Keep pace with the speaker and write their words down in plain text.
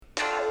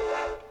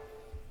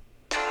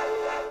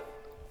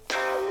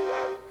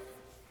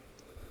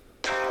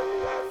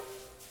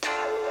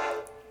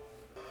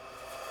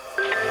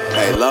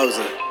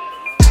Veloza.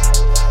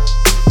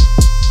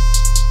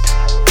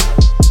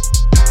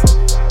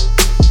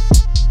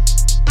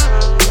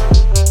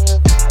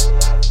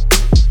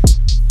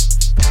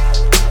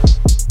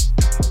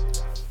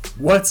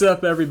 What's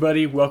up,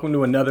 everybody? Welcome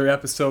to another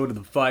episode of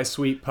the Fly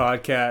Sweet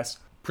Podcast,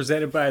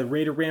 presented by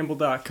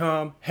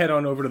RaiderRamble.com. Head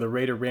on over to the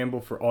Raider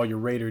Ramble for all your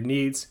Raider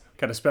needs.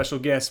 Got a special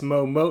guest,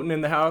 Mo Moton,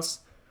 in the house.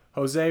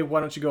 Jose,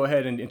 why don't you go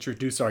ahead and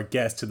introduce our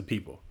guest to the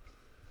people?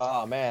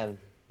 Oh, man.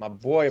 My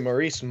boy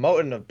Maurice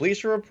Moton of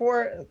Bleacher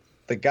Report,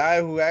 the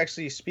guy who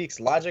actually speaks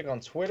logic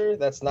on Twitter.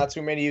 That's not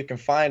too many you can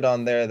find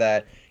on there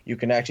that you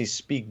can actually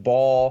speak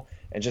ball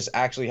and just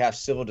actually have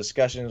civil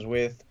discussions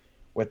with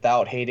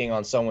without hating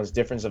on someone's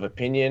difference of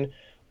opinion.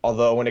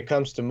 Although when it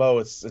comes to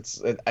Mo,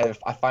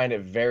 I find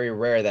it very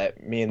rare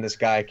that me and this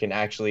guy can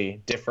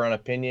actually differ on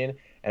opinion.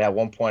 And at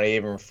one point, I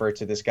even referred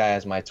to this guy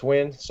as my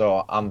twin.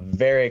 So I'm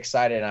very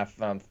excited.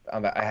 And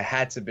I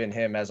had to bring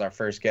him as our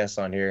first guest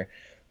on here.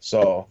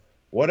 So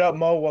what up,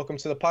 Mo? Welcome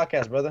to the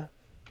podcast, brother.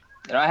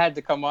 You know, I had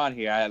to come on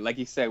here. Like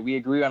you said, we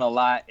agree on a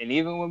lot. And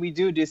even when we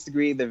do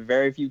disagree, the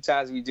very few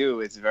times we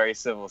do, it's very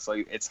civil. So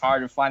it's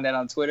hard to find that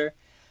on Twitter.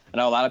 I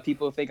know a lot of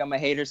people think I'm a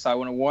hater, so I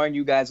want to warn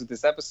you guys with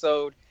this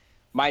episode.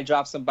 Might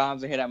drop some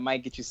bombs in here that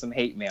might get you some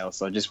hate mail,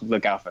 so just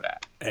look out for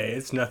that. Hey,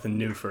 it's nothing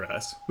new for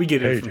us. We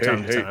get it from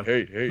time to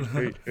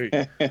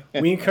time.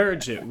 We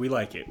encourage it. We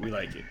like it.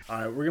 All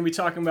right, we're going to be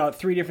talking about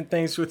three different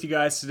things with you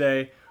guys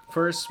today.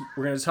 First,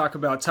 we're going to talk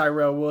about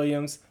Tyrell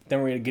Williams.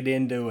 Then we're going to get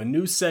into a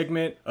new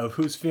segment of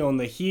who's feeling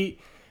the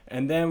heat.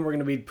 And then we're going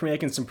to be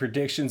making some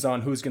predictions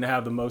on who's going to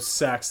have the most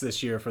sacks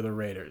this year for the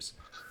Raiders.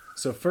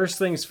 So first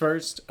things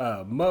first,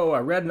 Mo,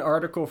 I read an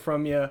article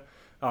from you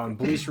on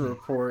Bleacher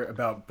Report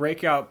about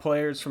breakout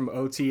players from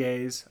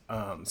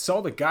OTAs.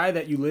 Saw the guy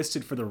that you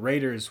listed for the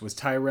Raiders was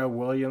Tyrell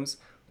Williams.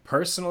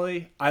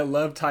 Personally, I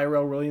love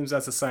Tyrell Williams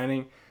as a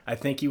signing. I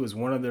think he was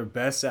one of their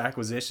best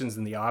acquisitions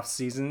in the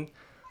offseason.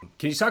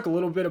 Can you talk a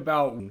little bit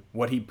about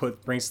what he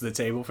brings to the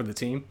table for the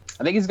team?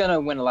 I think he's going to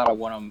win a lot of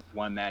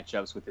one-on-one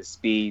matchups with his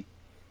speed.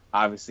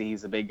 Obviously,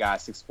 he's a big guy,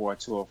 6'4",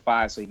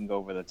 205, so he can go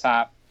over the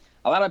top.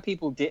 A lot of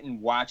people didn't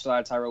watch a lot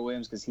of Tyrell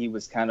Williams because he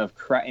was kind of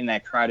in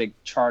that crowded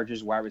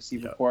Chargers wide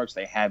receiver corps.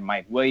 They had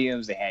Mike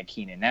Williams, they had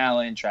Keenan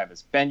Allen,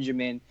 Travis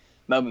Benjamin,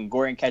 Melvin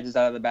Gordon catches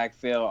out of the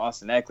backfield,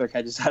 Austin Eckler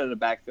catches out of the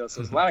backfield.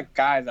 So there's a lot of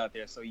guys out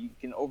there, so you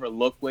can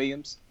overlook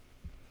Williams.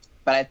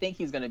 But I think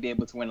he's going to be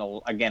able to win, a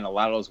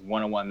lot of those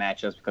one-on-one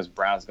matchups because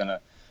Brown's going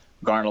to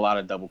garner a lot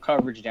of double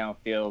coverage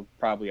downfield,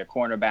 probably a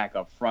cornerback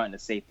up front and a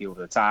safety over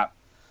the top.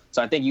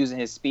 So I think using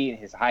his speed,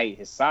 his height,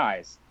 his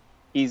size,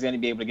 he's going to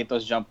be able to get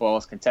those jump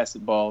balls,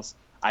 contested balls.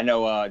 I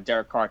know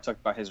Derek Carr talked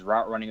about his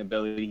route running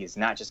ability. He's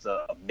not just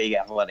a big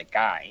athletic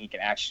guy. He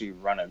can actually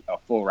run a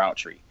full route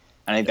tree.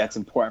 I think that's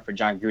important for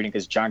John Gruden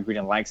because John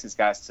Gruden likes his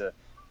guys to,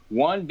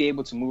 one, be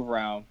able to move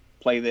around,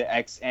 play the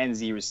X and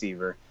Z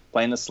receiver,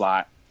 play in the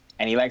slot,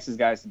 and he likes his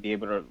guys to be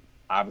able to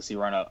obviously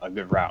run a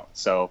good route.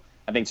 So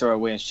I think Tyrell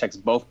Williams checks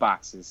both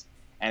boxes.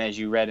 And as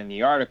you read in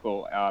the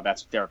article,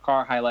 that's what Derek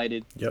Carr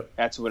highlighted. Yep.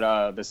 That's what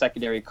the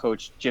secondary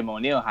coach Jim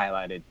O'Neill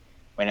highlighted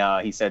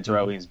when he said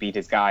Tyrell Williams beat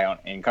his guy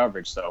in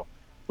coverage. So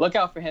look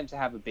out for him to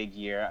have a big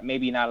year.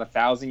 Maybe not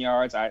 1,000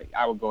 yards. I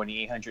would go in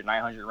the 800,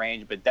 900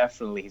 range, but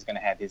definitely he's going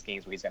to have his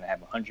games where he's going to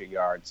have 100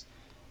 yards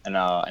in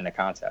the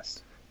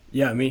contest.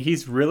 Yeah, I mean,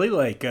 he's really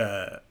like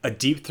a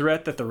deep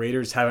threat that the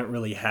Raiders haven't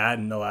really had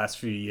in the last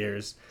few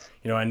years.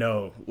 You know, I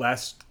know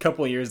last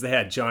couple of years they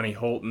had Johnny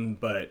Holton,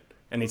 but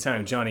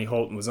anytime Johnny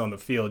Holton was on the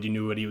field, you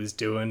knew what he was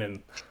doing.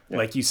 And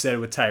like you said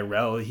with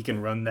Tyrell, he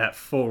can run that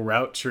full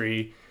route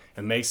tree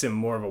and makes him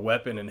more of a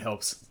weapon and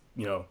helps,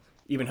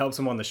 even helps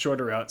him on the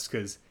shorter routes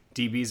because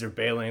DBs are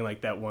bailing,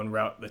 like that one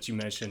route that you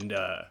mentioned,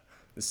 the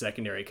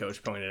secondary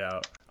coach pointed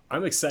out.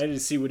 I'm excited to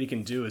see what he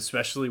can do,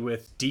 especially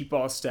with deep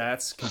ball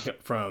stats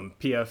from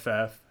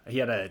PFF. He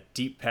had a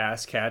deep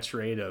pass catch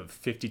rate of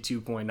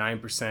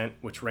 52.9%,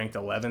 which ranked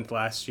 11th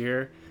last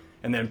year.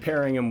 And then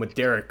pairing him with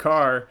Derek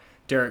Carr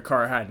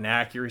had an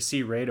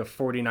accuracy rate of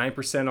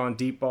 49% on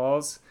deep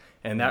balls,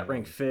 and that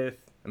ranked 5th.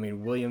 I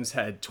mean, Williams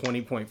had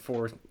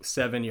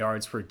 20.47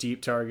 yards per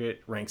deep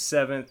target, ranked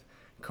 7th.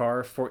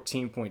 Carr,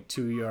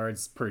 14.2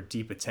 yards per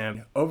deep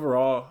attempt.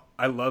 Overall,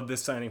 I love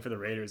this signing for the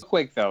Raiders.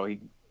 Quick, though,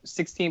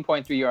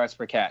 16.3 yards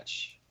per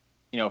catch,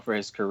 for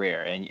his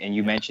career. And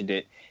you mentioned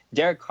it.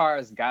 Derek Carr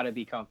has got to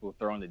be comfortable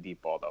throwing the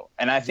deep ball, though.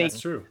 And I think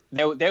that's true.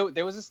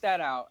 There was a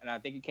stat out, and I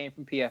think it came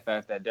from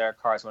PFF, that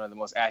Derek Carr is one of the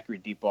most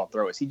accurate deep ball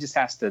throwers. He just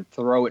has to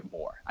throw it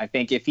more. I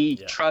think if he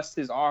trusts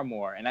his arm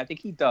more, and I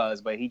think he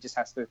does, but he just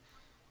has to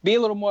be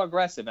a little more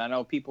aggressive. And I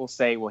know people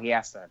say, well, he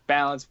has to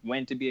balance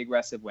when to be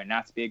aggressive, when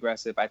not to be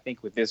aggressive. I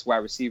think with this wide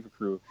receiver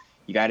crew,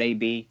 you got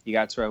AB, you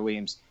got Tyrell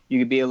Williams, you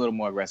could be a little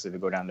more aggressive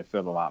and go down the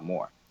field a lot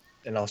more.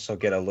 And also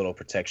get a little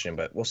protection,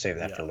 but we'll save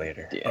that for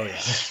later. Yeah. Oh,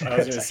 yeah. I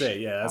was going to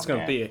say, that's going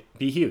to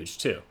be huge,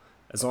 too,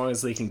 as long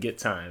as they can get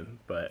time.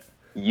 But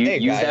use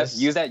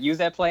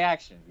that play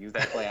action.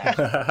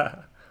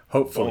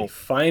 Hopefully,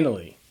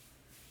 finally.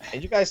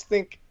 And you guys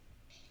think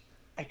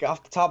like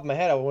off the top of my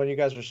head, when you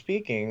guys were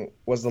speaking,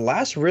 was the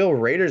last real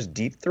Raiders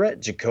deep threat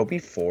Jacoby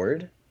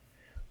Ford?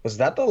 Was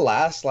that the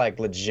last like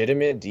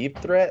legitimate deep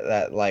threat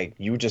that like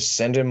you just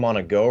send him on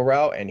a go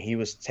route and he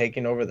was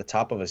taking over the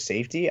top of a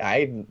safety?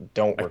 I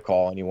don't I,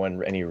 recall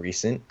any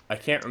recent. I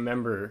can't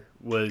remember.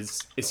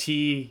 Is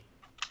he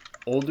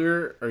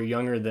older or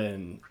younger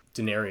than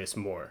Denarius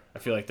Moore? I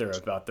feel like they're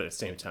about the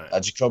same time.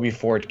 Jacoby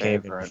Ford came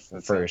in Favorite at the same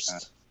time.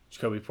 first.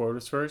 Jacoby Ford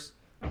was first.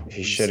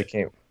 He should have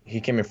came. He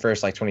came in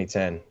first like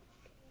 2010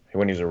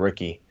 when he was a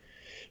rookie.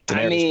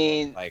 I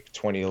mean, like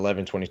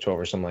 2011, 2012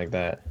 or something like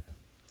that.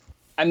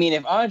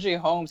 if Andre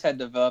Holmes had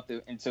developed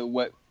it into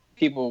what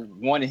people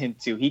wanted him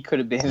to, he could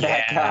have been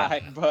that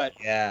guy. But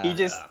Yeah.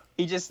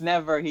 he just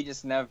never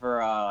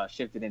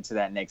shifted into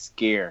that next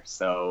gear.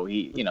 So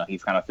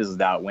he's kind of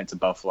fizzled out. Went to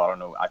Buffalo. I don't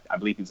know. I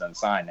believe he's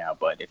unsigned now.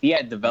 But if he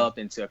had developed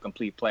into a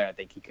complete player, I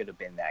think he could have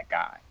been that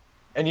guy.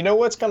 And you know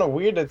what's kind of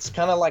weird? It's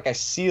kind of like I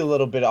see a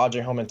little bit of Audrey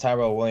Home and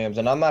Tyrell Williams,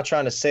 and I'm not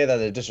trying to say that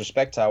I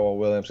disrespect Tyrell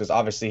Williams because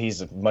obviously he's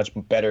a much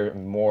better,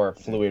 more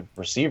fluid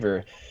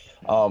receiver.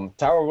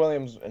 Tyrell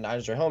Williams and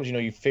Audrey Holmes,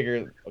 you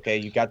figure, okay,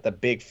 you got the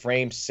big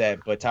frame set,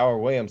 but Tyrell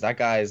Williams, that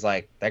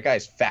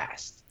guy's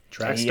fast.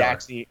 Track He star.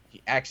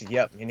 actually,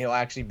 yep, and he'll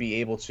actually be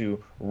able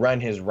to run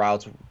his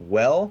routes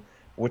well,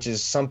 which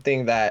is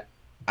something that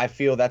I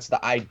feel that's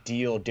the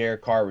ideal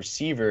Derek Carr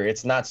receiver.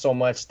 It's not so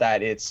much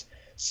that it's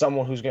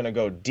someone who's going to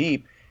go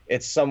deep.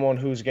 It's someone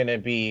who's going to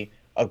be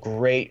a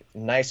great,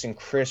 nice and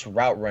crisp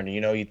route runner.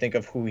 You think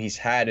of who he's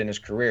had in his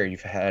career.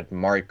 You've had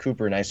Mari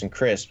Cooper, nice and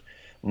crisp.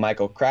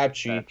 Michael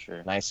Crabtree,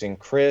 nice and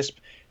crisp.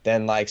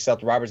 Then like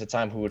Seth Roberts at the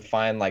time who would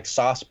find like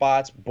soft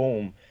spots,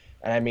 boom.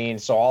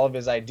 And so all of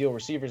his ideal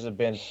receivers have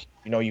been,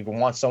 you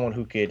want someone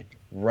who could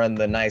run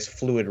the nice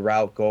fluid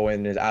route, go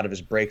in and out of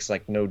his breaks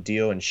like no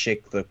deal and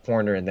shake the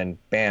corner and then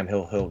bam,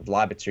 he'll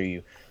lob it to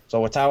you. So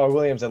with Tyler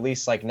Williams, at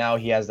least like now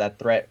he has that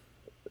threat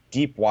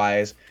deep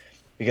wise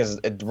because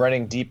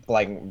running deep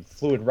like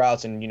fluid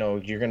routes and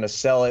you're going to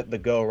sell it the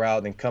go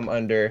route and come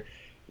under,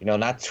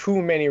 not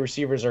too many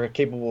receivers are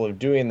capable of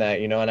doing that,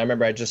 and I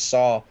remember I just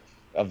saw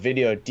a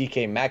video of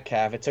DK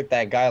Metcalf. It took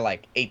that guy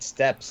like 8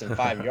 steps and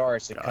 5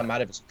 yards to come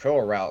out of his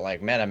curl route.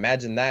 Like, man,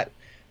 imagine that.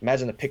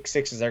 Imagine the pick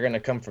sixes that are going to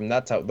come from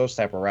those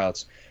type of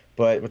routes.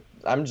 But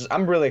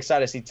I'm really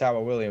excited to see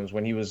Tyrell Williams.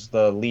 When he was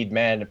the lead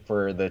man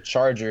for the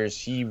Chargers,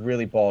 he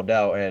really balled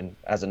out. And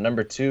as a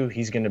number 2,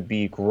 he's going to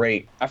be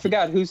great. I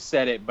forgot who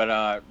said it, but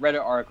read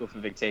an article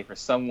from Vic Tafer.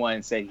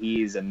 Someone said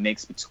he's a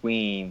mix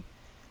between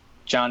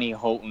Johnny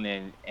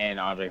Holton and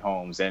Andre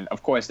Holmes. And,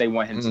 of course, they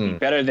want him to be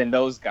better than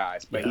those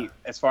guys. But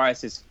as far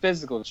as his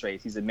physical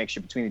traits, he's a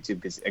mixture between the two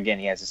because, again,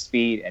 he has the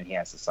speed and he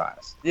has the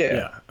size.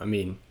 Yeah.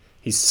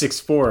 He's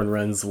 6'4" and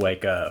runs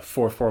like a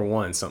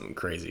 4.41, something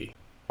crazy.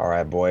 All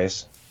right,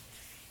 boys.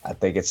 I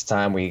think it's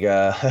time we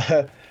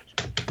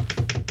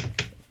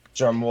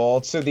drum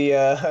roll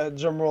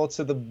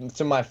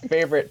to my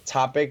favorite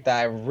topic that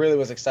I really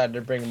was excited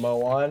to bring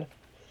Mo on.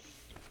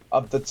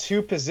 Of the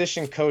 2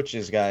 position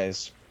coaches,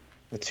 guys,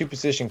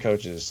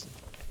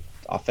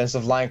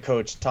 offensive line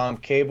coach Tom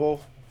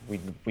Cable.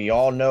 We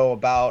all know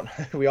about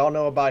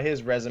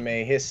his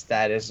resume, his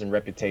status and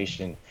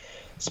reputation,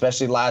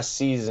 especially last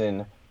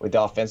season with the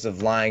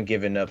offensive line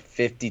giving up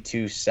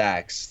 52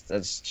 sacks.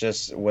 That's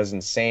just was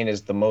insane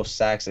as the most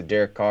sacks that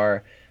Derek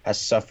Carr has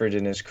suffered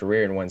in his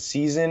career in one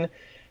season.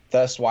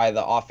 Thus why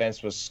the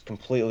offense was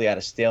completely at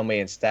a stalemate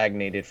and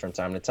stagnated from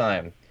time to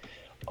time.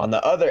 On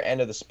the other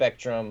end of the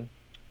spectrum,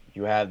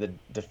 you have the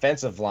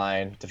defensive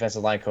line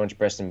coach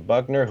Preston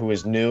Buckner, who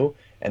is new,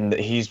 and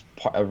he's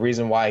a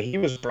reason why he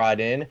was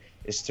brought in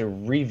is to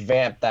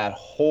revamp that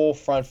whole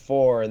front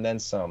four and then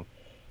some.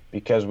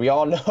 Because we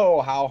all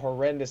know how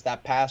horrendous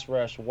that pass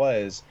rush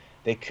was.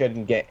 They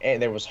couldn't get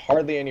there was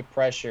hardly any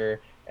pressure,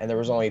 and there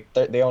was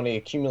they only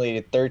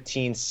accumulated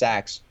 13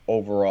 sacks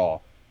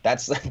overall. They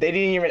didn't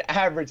even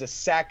average a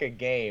sack a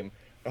game.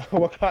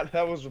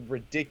 That was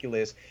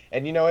ridiculous.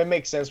 And it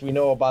makes sense. We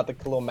know about the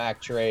Khalil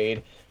Mack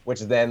trade,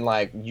 which then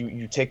like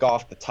you take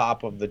off the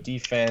top of the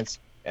defense,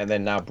 and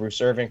then now Bruce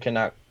Irvin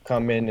cannot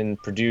come in and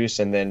produce,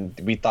 and then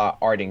we thought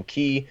Arden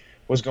Key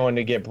was going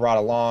to get brought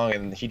along,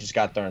 and he just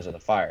got thrown into the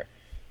fire.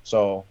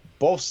 So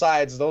both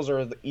sides, those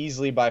are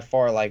easily by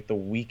far like the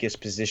weakest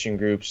position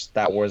groups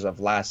that was of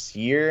last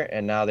year,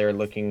 and now they're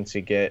looking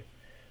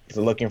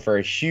for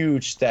a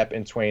huge step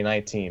in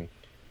 2019.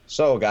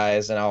 So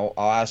guys, and I'll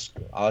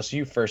ask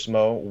you first,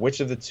 Mo,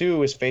 which of the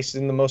 2 is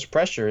facing the most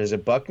pressure? Is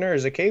it Buckner or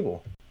is it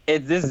Cable?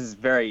 This is a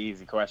very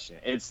easy question.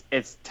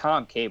 It's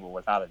Tom Cable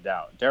without a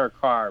doubt. Derek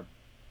Carr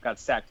got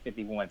sacked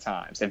 51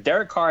 times. If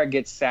Derek Carr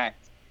gets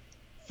sacked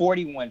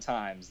 41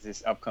 times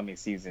this upcoming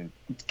season,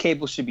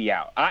 Cable should be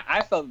out.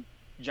 I felt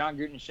John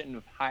Gruden shouldn't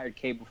have hired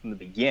Cable from the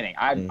beginning.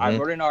 I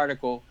wrote an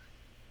article,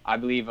 I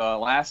believe,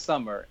 last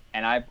summer,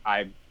 and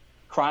I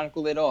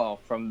chronicled it all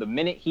from the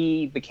minute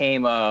he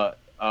became a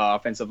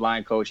offensive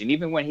line coach, and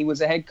even when he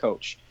was a head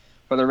coach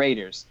for the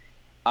Raiders.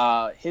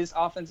 His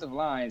offensive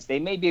lines, they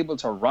may be able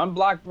to run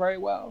block very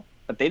well,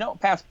 but they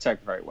don't pass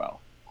protect very well.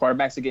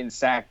 quarterbacks are getting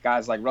sacked.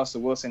 Guys like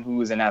Russell Wilson, who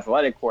was an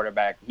athletic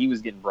quarterback, he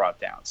was getting brought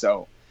down.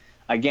 So,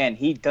 again,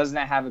 he does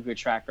not have a good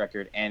track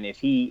record. And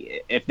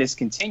if this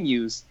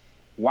continues,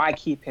 why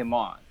keep him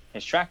on?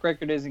 His track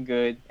record isn't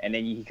good, and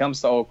then he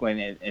comes to Oakland,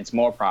 and it's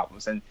more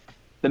problems. And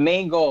the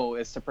main goal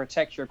is to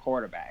protect your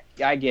quarterback.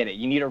 I get it.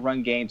 You need a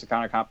run game to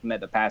kind of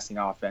complement the passing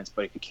offense,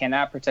 but if you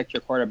cannot protect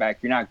your quarterback,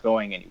 you're not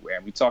going anywhere.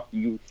 And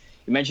you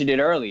mentioned it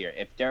earlier.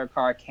 If Derek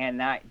Carr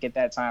cannot get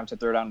that time to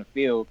throw down the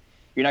field,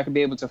 you're not going to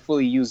be able to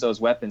fully use those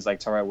weapons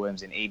like Tyrell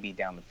Williams and AB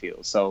down the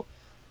field. So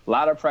a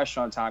lot of pressure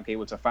on Tom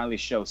Cable to finally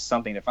show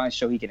something, to finally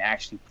show he can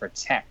actually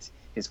protect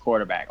his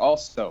quarterback.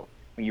 Also,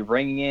 when you're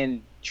bringing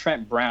in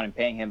Trent Brown and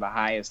paying him the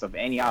highest of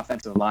any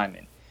offensive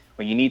lineman,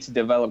 when you need to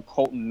develop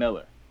Colton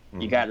Miller,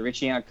 you got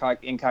Richie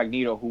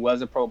Incognito, who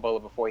was a Pro Bowler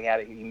before he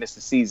missed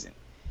the season.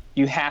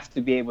 You have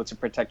to be able to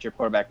protect your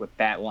quarterback with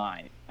that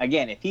line.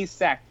 Again, if he's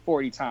sacked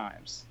 40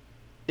 times,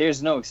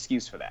 there's no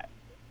excuse for that.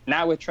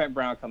 Not with Trent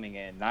Brown coming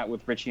in, not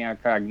with Richie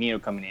Incognito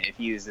coming in, if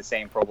he is the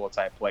same Pro Bowl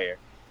type player.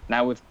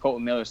 Not with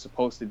Colton Miller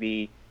supposed to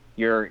be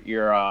your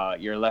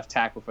left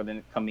tackle for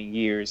the coming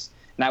years.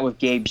 Not with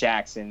Gabe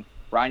Jackson.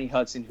 Rodney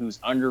Hudson, who's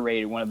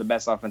underrated, one of the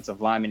best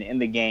offensive linemen in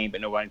the game, but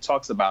nobody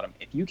talks about him.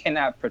 If you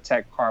cannot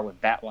protect Carr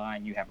with that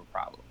line, you have a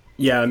problem.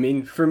 Yeah, I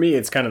mean, for me,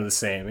 it's kind of the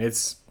same.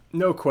 It's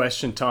no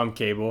question Tom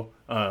Cable.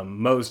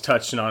 Mo's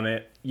touching on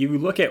it. You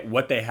look at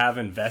what they have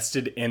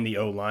invested in the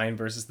O-line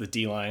versus the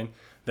D-line.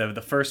 The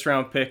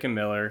first-round pick in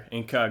Miller,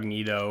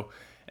 Incognito,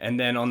 and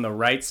then on the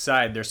right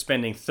side, they're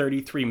spending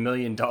 $33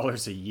 million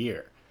a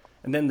year.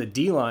 And then the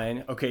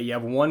D-line, okay, you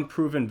have one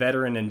proven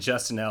veteran in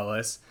Justin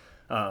Ellis,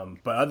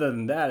 but other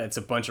than that, it's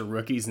a bunch of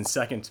rookies and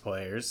second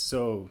players.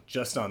 So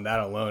just on that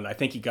alone, I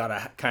think you got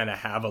to kind of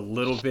have a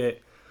little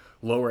bit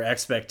lower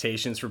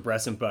expectations for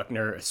Bresson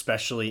Buckner,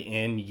 especially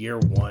in year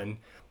one,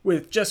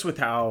 with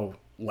how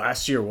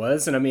last year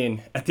was. And I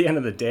mean, at the end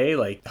of the day,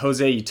 like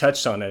Jose, you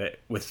touched on it,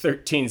 with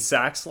 13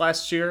 sacks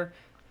last year,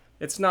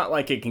 it's not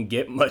like it can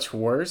get much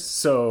worse.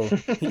 So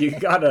you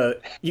gotta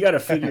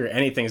figure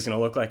anything's gonna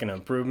look like an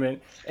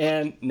improvement.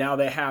 And now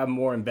they have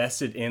more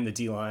invested in the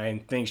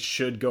D-line. Things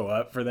should go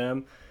up for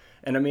them.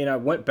 And I mean, I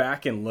went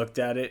back and looked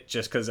at it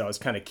just because I was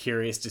kind of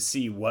curious to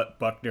see what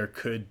Buckner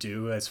could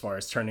do as far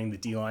as turning the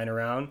D-line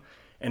around.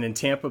 And in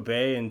Tampa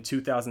Bay in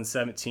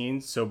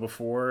 2017, so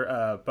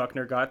before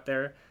Buckner got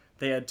there,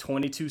 they had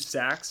 22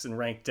 sacks and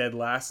ranked dead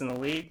last in the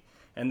league.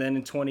 And then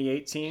in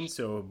 2018,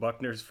 so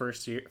Buckner's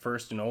first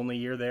and only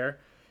year there,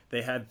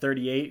 they had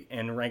 38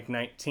 and ranked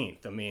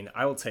 19th. I mean,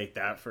 I will take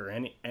that for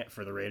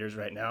the Raiders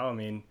right now. I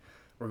mean,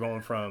 we're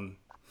going from,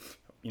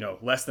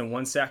 less than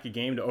one sack a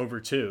game to over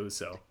two,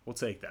 so we'll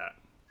take that.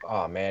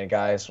 Oh man,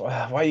 guys,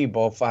 why do you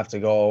both have to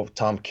go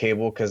Tom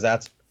Cable? Because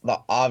that's the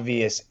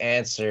obvious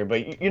answer.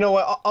 But you know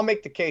what? I'll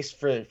make the case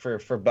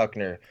for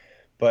Buckner.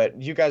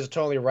 But you guys are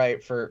totally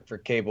right for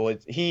Cable.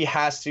 He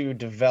has to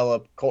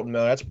develop Colton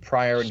Miller. That's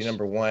priority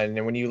number one.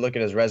 And when you look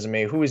at his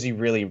resume, who has he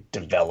really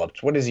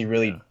developed? What has he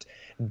really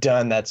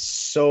done that's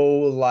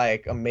so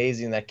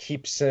amazing that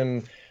keeps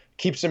him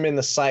in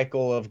the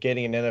cycle of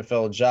getting an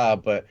NFL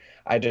job? But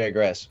I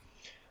digress.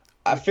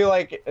 I feel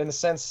like, in a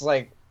sense,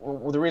 the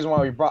reason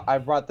why I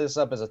brought this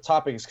up as a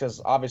topic is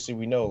because obviously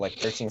we know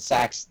 13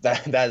 sacks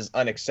that is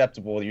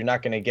unacceptable. You're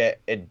not going to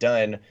get it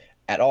done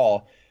at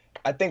all.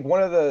 I think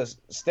one of the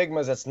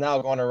stigmas that's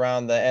now going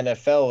around the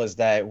NFL is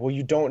that, well,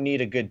 you don't need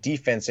a good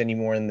defense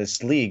anymore in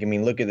this league. I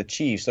mean, look at the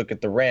Chiefs, look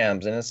at the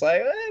Rams, and it's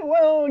like,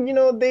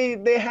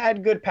 they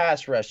had good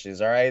pass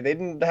rushes, all right? They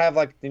didn't have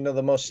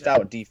the most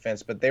stout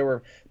defense, but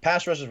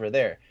pass rushes were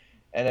there.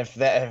 And if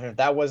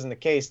that wasn't the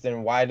case,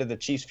 then why did the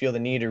Chiefs feel the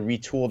need to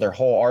retool their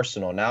whole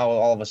arsenal? Now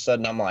all of a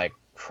sudden I'm like,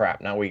 crap,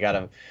 now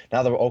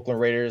the Oakland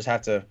Raiders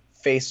have to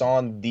face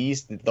on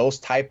those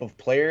type of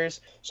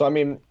players. So I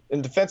mean,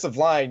 in defensive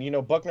line,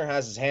 Buckner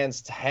has his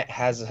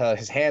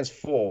hands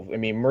full. I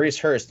mean, Maurice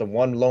Hurst, the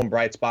one lone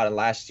bright spot in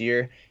last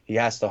year, he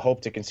has to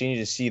hope to continue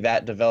to see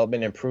that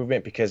development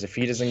improvement, because if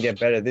he doesn't get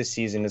better this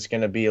season, it's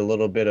going to be a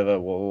little bit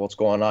of what's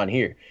going on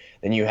here.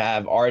 Then you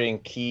have Arden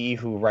Key,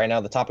 who right now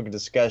the topic of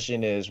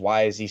discussion is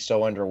why is he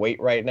so underweight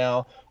right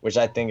now, which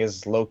I think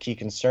is low-key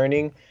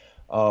concerning.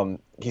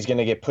 He's going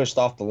to get pushed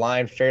off the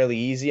line fairly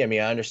easy. I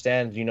mean, I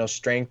understand,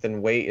 strength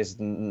and weight is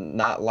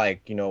not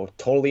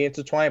totally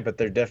intertwined, but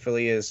there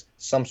definitely is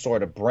some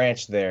sort of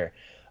branch there.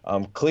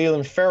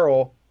 Clelin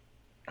Ferrell,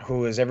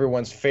 who is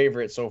everyone's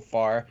favorite so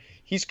far,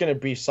 he's going to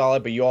be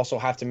solid, but you also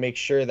have to make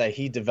sure that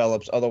he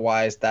develops.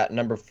 Otherwise, that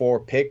number 4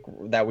 pick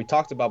that we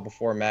talked about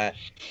before, Matt,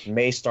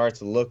 may start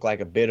to look like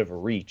a bit of a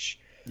reach.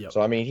 Yep.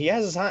 So, I mean, he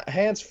has his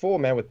hands full,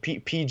 man, with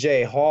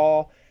P.J.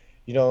 Hall,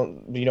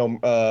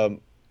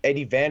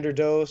 Eddie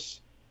Vanderdoes,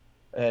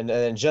 and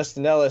then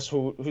Justin Ellis,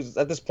 who's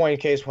at this point in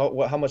case,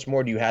 how much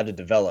more do you have to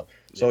develop?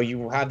 So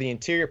you have the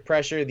interior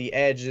pressure, the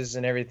edges,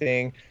 and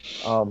everything.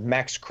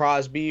 Max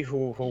Crosby,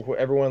 who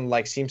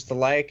everyone seems to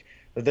like.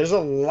 there's a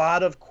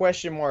lot of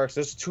question marks.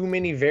 There's too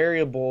many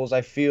variables,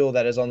 I feel,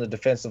 that is on the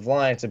defensive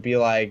line to be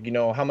like,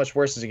 how much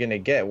worse is it going to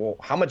get? Well,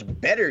 how much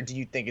better do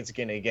you think it's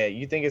going to get?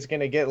 You think it's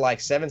going to get like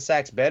 7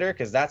 sacks better?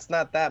 Because that's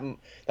not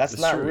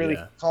True, really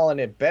yeah. calling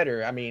it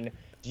better. I mean,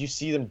 do you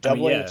see them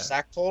doubling the Yeah.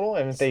 sack total?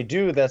 And if they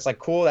do, that's like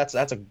cool. That's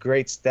a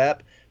great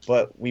step.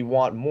 But we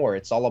want more.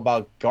 It's all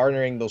about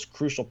garnering those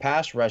crucial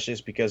pass rushes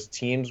because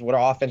teams, what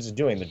our offense is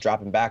doing, they're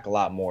dropping back a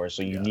lot more.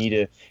 So you Yeah. need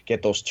to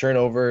get those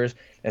turnovers,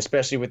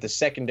 especially with the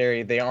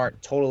secondary. They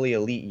aren't totally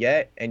elite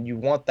yet, and you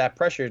want that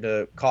pressure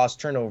to cause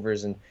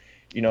turnovers. And,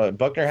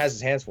 Buckner has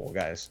his hands full,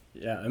 guys.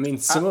 Yeah, I mean,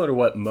 similar to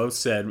what Mo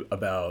said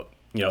about,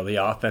 the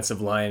offensive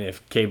line,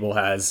 if Cable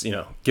has,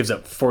 gives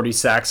up 40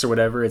 sacks or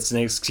whatever, it's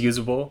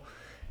inexcusable.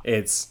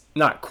 It's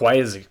not quite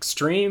as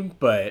extreme,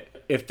 but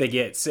if they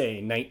get, say,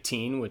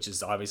 19, which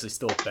is obviously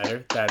still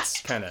better, that's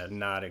kind of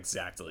not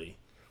exactly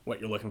what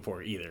you're looking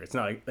for either. It's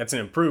not, that's an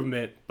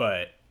improvement,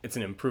 but it's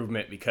an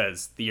improvement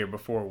because the year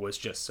before was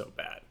just so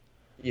bad.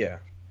 Yeah.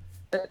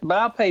 But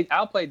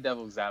I'll play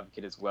devil's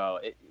advocate as well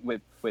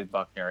with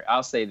Buckner.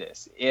 I'll say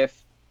this: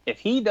 if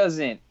he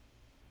doesn't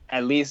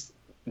at least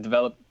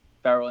develop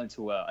Farrell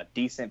into a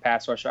decent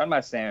pass rusher, I'm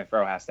not saying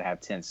Farrell has to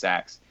have 10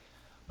 sacks,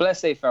 but let's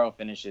say Farrell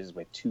finishes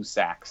with 2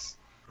 sacks.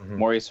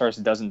 Maurice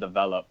Hurst doesn't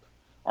develop.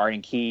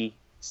 Arden Key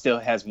still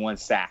has 1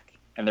 sack,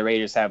 and the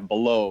Raiders have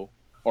below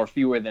or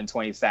fewer than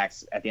 20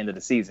 sacks at the end of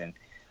the season.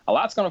 A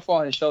lot's going to fall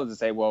on his shoulders and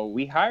say, well,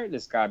 we hired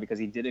this guy because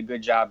he did a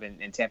good job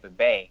in Tampa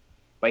Bay,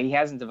 but he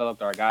hasn't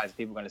developed our guys.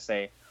 People are going to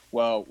say,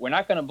 well, we're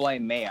not going to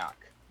blame Mayock.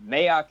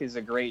 Mayock is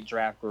a great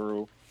draft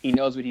guru. He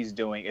knows what he's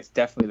doing. It's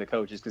definitely the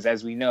coaches because,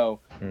 as we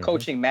know,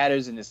 coaching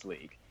matters in this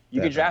league.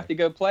 You can draft a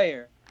good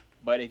player,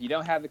 but if you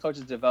don't have the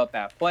coaches to develop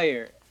that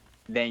player,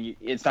 then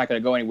it's not going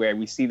to go anywhere.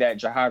 We see that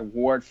Jihad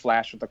Ward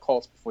flash with the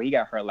Colts before he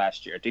got hurt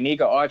last year.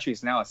 Danico Autry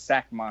is now a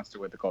sack monster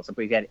with the Colts. I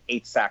believe he had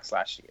 8 sacks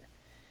last year.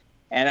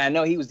 And I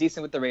know he was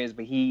decent with the Raiders,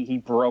 but he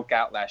broke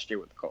out last year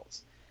with the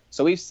Colts.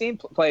 So we've seen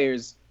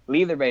players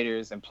leave the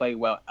Raiders and play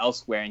well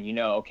elsewhere, and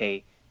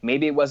okay,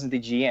 maybe it wasn't the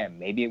GM,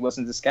 maybe it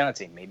wasn't the scouting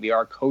team, maybe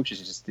our coaches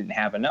just didn't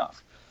have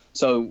enough.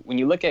 So when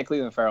you look at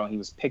Cleveland Farrell, he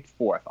was picked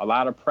 4th. A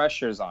lot of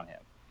pressures on him.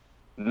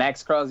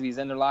 Max Crosby's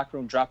in the locker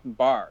room dropping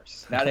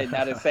bars. Now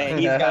they're saying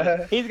he's got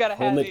to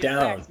have 8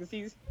 sacks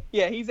because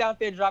he's out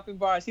there dropping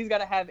bars. He's got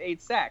to have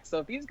 8 sacks. So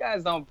if these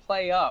guys don't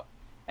play up,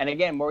 and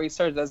again, Maurice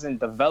Hurst doesn't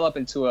develop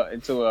into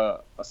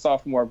a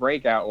sophomore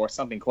breakout or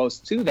something close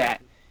to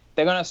that,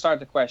 they're going to start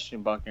to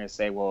question Buckner and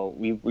say, well,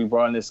 we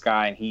brought in this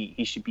guy and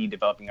he should be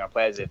developing our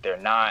players. If they're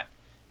not,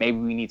 maybe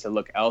we need to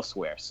look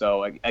elsewhere.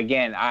 So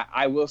again,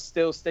 I will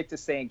still stick to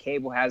saying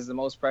Cable has the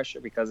most pressure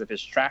because of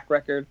his track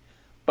record.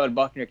 But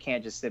Buckner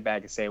can't just sit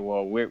back and say,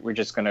 well, we're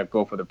just going to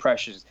go for the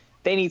pressures.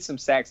 They need some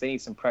sacks. They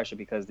need some pressure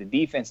because the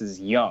defense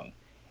is young.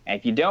 And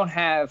if you don't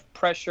have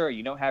pressure,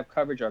 you don't have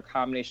coverage or a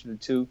combination of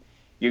the two,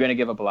 you're going to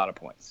give up a lot of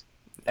points.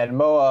 And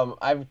Mo,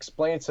 I've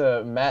explained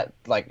to Matt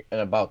like in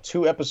about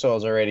 2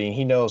 episodes already, and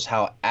he knows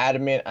how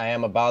adamant I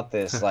am about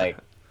this. Like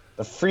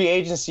the free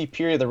agency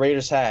period the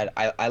Raiders had,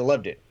 I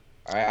loved it.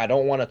 All right, I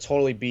don't want to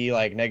totally be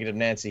like negative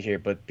Nancy here,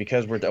 but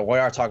because we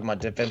are talking about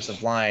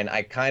defensive line,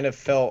 I kind of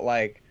felt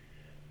like,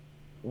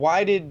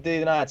 why did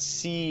they not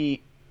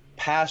see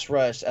pass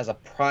rush as a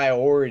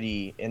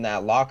priority in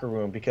that locker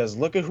room? Because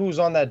look at who's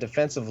on that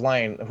defensive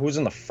line, who's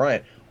in the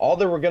front. All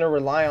that we're going to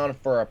rely on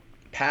for a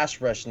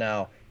pass rush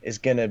now is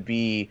going to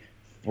be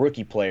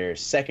rookie players,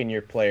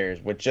 second-year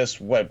players with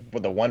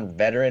with the one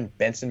veteran,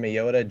 Benson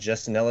Mayotta,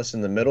 Justin Ellis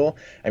in the middle.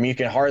 I mean, you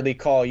can hardly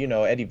call,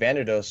 Eddie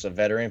Vanderdoes a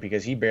veteran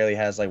because he barely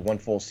has like 1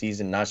 full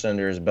season notched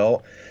under his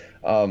belt.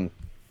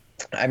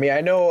 I mean, I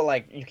know,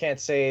 like, you can't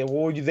say,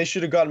 well, they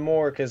should have gotten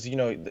more because,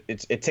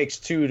 it takes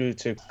 2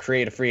 to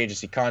create a free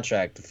agency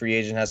contract. The free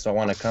agent has to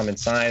want to come and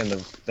sign, and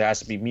there has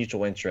to be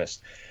mutual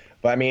interest.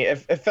 But, I mean,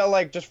 it felt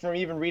like just from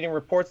even reading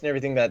reports and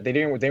everything that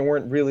they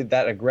weren't really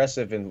that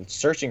aggressive in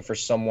searching for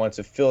someone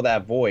to fill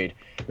that void.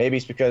 Maybe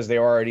it's because they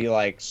were already,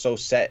 like, so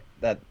set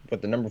that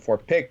with the number 4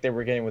 pick they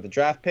were getting with the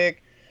draft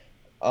pick.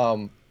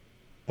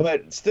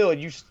 But still,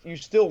 you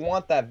still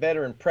want that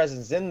veteran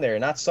presence in there,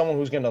 not someone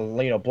who's going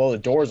to blow the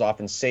doors off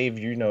and save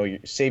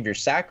your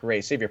sack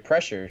rate, save your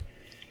pressure.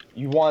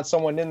 You want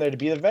someone in there to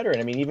be the veteran.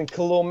 I mean, even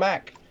Khalil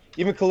Mack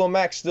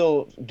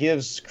still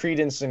gives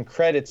credence and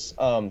credits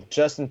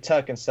Justin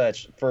Tuck and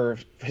such for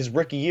his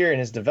rookie year and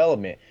his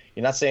development.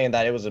 You're not saying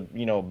that it was a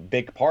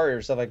big part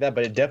or stuff like that,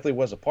 but it definitely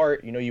was a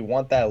part. You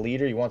want that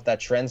leader, you want that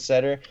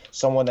trendsetter,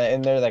 someone that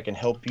in there that can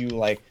help you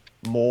like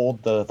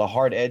mold the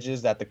hard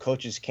edges that the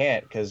coaches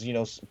can't, because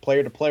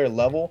player to player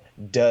level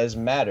does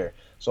matter.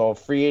 So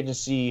free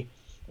agency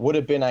would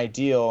have been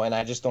ideal, and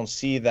I just don't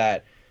see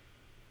that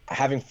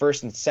having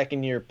first and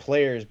second year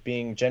players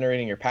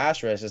generating your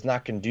pass rush is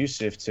not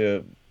conducive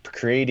to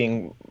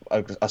creating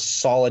a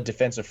solid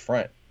defensive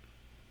front.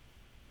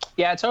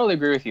 Yeah, I totally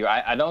agree with you.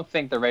 I don't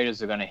think the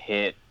Raiders are going to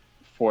hit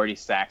 40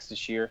 sacks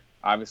this year.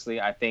 Obviously,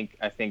 I think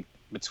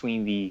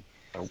between the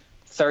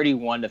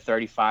 31 to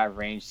 35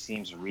 range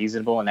seems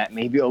reasonable, and that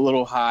may be a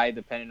little high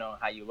depending on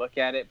how you look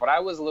at it. But I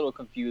was a little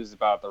confused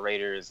about the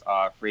Raiders'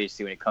 free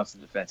agency when it comes to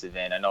defensive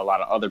end. I know a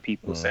lot of other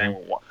people saying,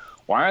 well,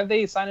 why aren't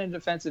they signing a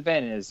defensive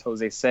end? And as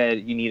Jose said,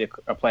 you need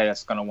a player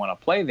that's going to want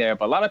to play there.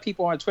 But a lot of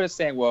people on Twitter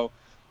saying, well,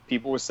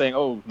 people were saying,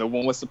 oh, no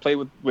one wants to play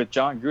with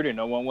John Gruden.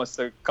 No one wants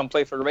to come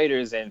play for the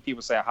Raiders. And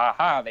people say,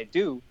 they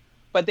do.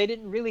 But they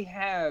didn't really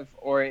have,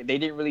 or they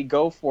didn't really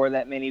go for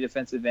that many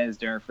defensive ends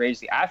during free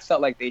agency. I felt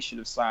like they should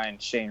have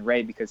signed Shane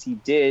Ray because he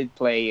did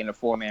play in a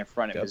four-man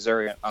front at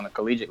Missouri on the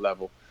collegiate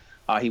level.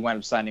 He wound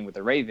up signing with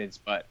the Ravens,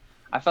 but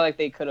I felt like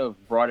they could have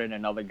brought in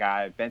another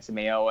guy. Benson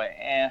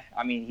Mayowa,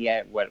 I mean, he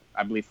had,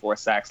 I believe 4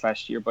 sacks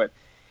last year, but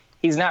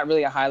he's not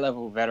really a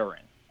high-level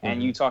veteran.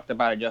 And you talked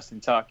about it,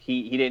 Justin Tuck.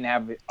 He didn't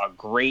have a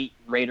great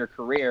Raider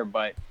career,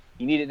 but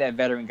you needed that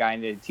veteran guy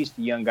to teach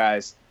the young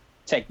guys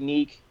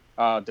technique,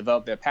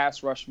 develop their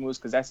pass rush moves,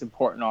 because that's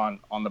important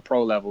on the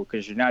pro level,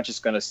 because you're not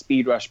just going to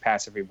speed rush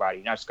past everybody.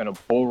 You're not just going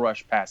to bull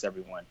rush past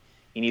everyone.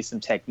 You need some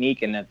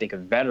technique, and I think a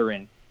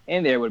veteran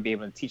in there would be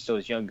able to teach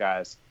those young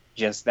guys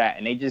just that.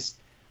 And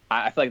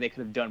I feel like they could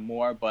have done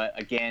more, but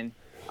again,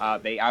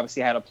 they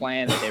obviously had a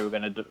plan that they were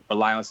going to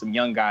rely on some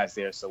young guys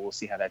there, so we'll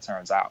see how that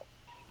turns out.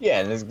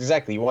 Yeah, and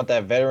exactly. You want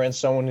that veteran,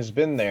 someone who's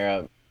been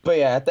there. But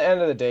yeah, at the end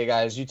of the day,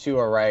 guys, you two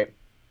are right.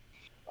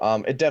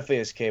 It definitely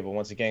is Cable.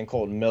 Once again,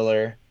 Colton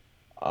Miller.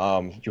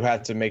 You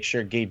have to make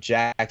sure Gabe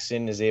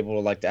Jackson is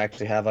able to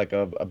actually have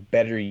a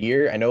better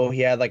year. I know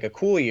he had a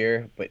cool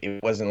year, but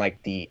it wasn't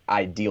the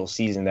ideal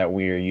season that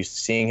we are used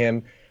to seeing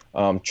him.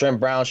 Trent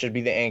Brown should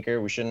be the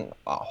anchor. We shouldn't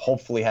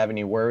hopefully have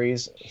any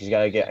worries. He's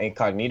got to get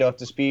Incognito up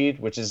to speed,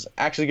 which is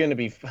actually going to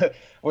be,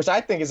 which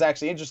I think is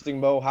actually interesting,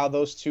 Mo, how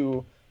those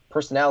two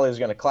personalities are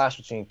going to clash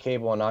between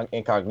Cable and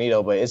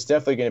Incognito, but it's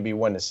definitely going to be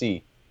one to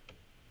see.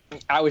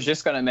 I was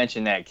just going to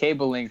mention that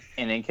Cable and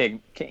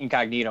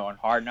Incognito on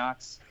Hard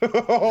Knocks.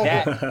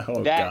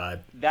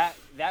 God. That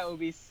would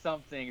be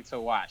something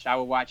to watch. I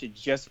would watch it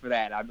just for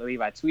that. I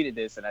believe I tweeted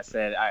this and I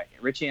said,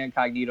 Richie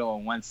Incognito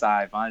on one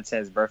side,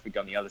 Vontaze Burfict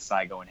on the other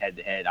side going head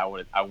to head. I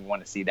would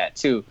want to see that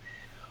too.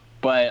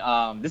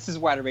 But this is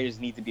why the Raiders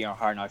need to be on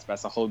Hard Knocks, but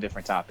that's a whole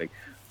different topic.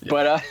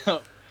 Yeah.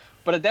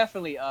 But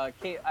definitely,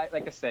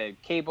 like I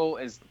said, Cable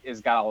is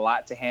got a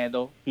lot to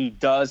handle. He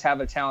does have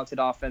a talented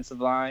offensive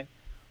line.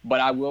 But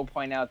I will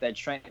point out that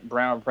Trent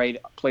Brown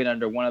played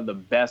under one of the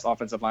best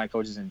offensive line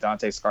coaches in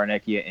Dante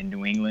Scarnecchia in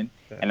New England,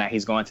 and now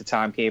he's going to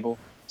Tom Cable.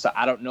 So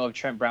I don't know if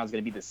Trent Brown's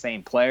going to be the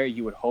same player.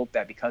 You would hope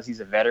that because he's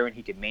a veteran,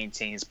 he could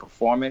maintain his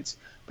performance.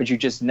 But you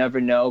just never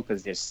know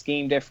because there's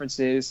scheme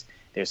differences,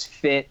 there's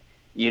fit.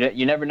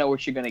 You never know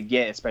what you're going to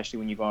get, especially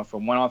when you're going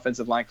from one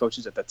offensive line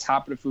coaches at the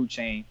top of the food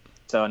chain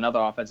to another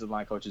offensive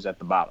line coaches at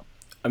the bottom.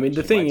 I mean,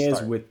 the thing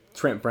is with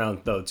Trent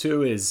Brown, though,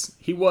 too, is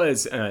he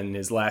was in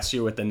his last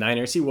year with the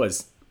Niners, he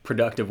was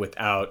productive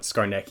without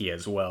Scarnecchia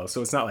as well.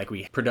 So it's not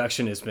like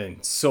production has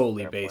been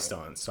solely based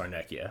on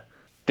Scarnecchia.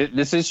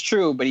 This is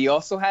true, but he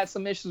also had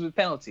some issues with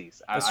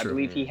penalties. I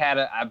believe he had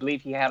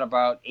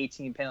about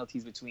 18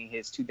 penalties between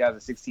his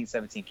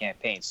 2016-17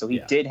 campaign. So he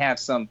did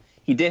have some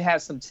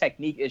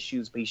technique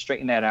issues, but he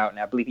straightened that out. And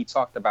I believe he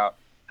talked about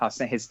how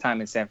his time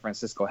in San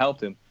Francisco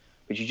helped him.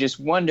 But you just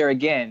wonder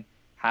again,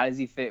 how does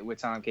he fit with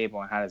Tom Cable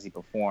and how does he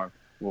perform?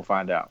 We'll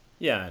find out.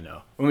 Yeah, I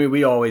know. I mean,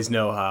 we always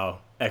know how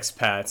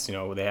expats,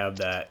 they have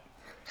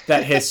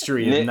that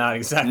history of not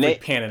exactly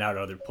panning out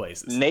other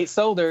places. Nate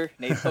Solder,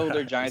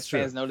 Giants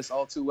fans know this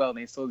all too well.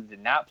 Nate Solder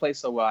did not play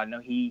so well. I know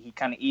he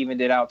kind of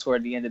evened it out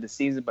toward the end of the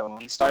season, but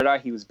when he started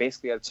out, he was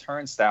basically a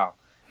turnstile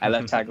at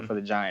left tackle for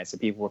the Giants, so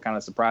people were kind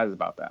of surprised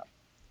about that.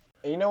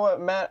 You know what,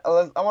 Matt?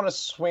 I want to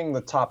swing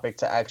the topic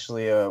to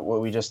actually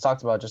what we just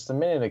talked about just a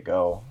minute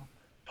ago.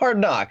 Hard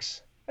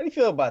Knocks. How do you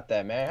feel about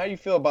that, man? How do you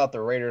feel about the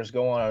Raiders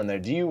going on there?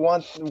 Do you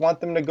want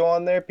them to go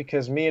on there?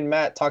 Because me and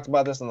Matt talked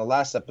about this on the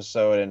last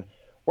episode, and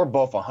we're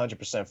both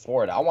 100%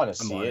 for it. I want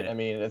to see it. I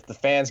mean, if the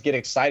fans get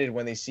excited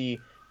when they see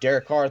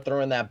Derek Carr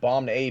throwing that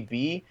bomb to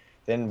AB,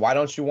 then why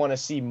don't you want to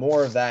see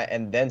more of that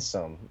and then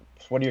some?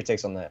 What are your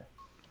takes on that?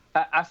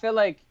 I feel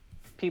like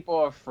people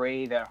are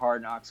afraid that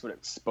Hard Knocks would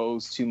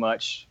expose too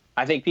much.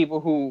 I think people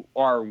who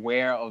are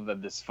aware of the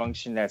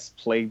dysfunction that's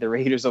plagued the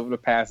Raiders over the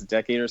past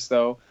decade or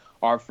so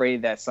are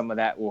afraid that some of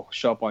that will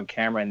show up on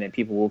camera and then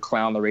people will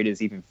clown the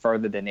Raiders even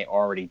further than they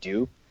already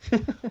do.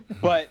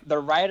 But the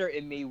writer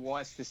in me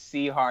wants to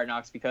see Hard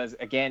Knocks because,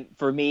 again,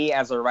 for me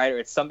as a writer,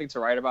 it's something to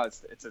write about.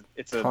 It's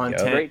a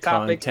great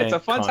topic. It's a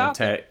fun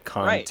topic.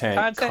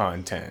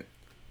 Content.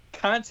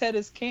 Content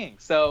is king.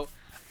 So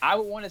I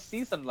would want to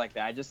see something like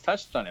that. I just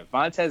touched on it.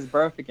 Vontaze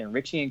Burfict and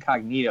Richie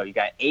Incognito. You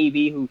got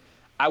AB, who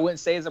I wouldn't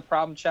say is a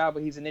problem child,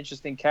 but he's an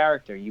interesting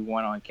character you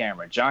want on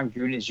camera. John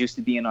Gruden is used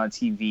to being on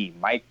TV.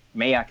 Mike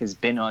Mayock has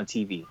been on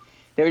TV.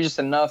 There are just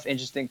enough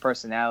interesting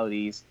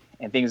personalities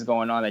and things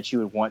going on that you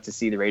would want to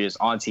see the Raiders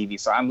on TV.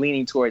 So I'm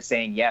leaning towards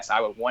saying, yes, I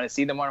would want to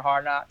see them on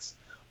Hard Knocks.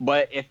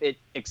 But if it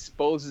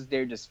exposes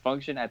their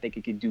dysfunction, I think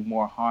it could do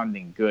more harm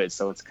than good.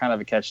 So it's kind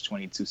of a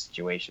catch-22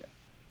 situation.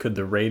 Could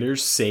the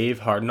Raiders save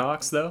Hard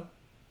Knocks, though?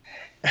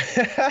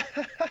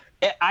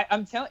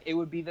 I'm telling it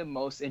would be the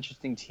most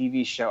interesting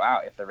TV show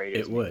out if the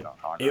Raiders It would. made it on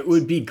Hard It Knocks.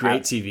 would be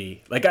great TV.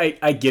 Like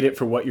I get it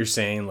for what you're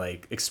saying,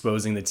 like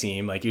exposing the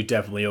team. Like you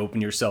definitely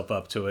open yourself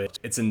up to it.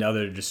 It's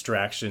another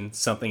distraction,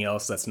 something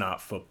else that's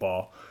not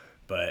football,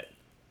 but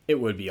it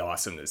would be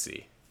awesome to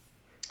see.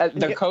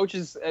 The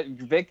coaches,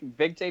 Vic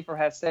Tafur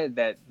has said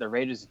that the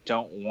Raiders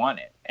don't want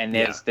it, and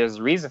there's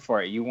a reason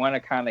for it. You want to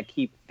kind of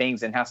keep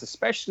things in house,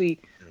 especially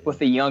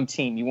with a young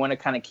team. You want to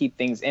kind of keep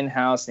things in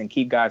house and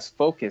keep guys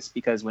focused,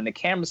 because when the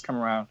cameras come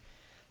around,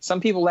 some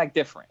people act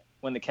different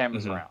when the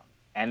cameras around,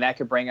 and that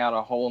could bring out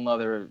a whole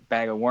nother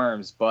bag of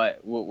worms. But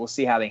we'll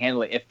see how they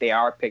handle it if they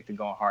are picked to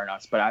go on Hard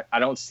Knocks. But I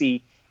don't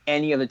see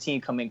any other team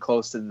coming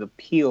close to the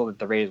appeal that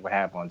the Raiders would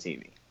have on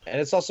TV.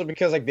 And it's also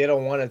because like they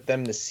don't want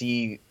them to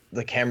see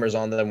the cameras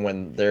on them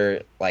when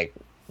they're like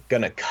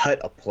gonna cut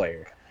a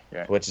player,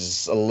 which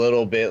is a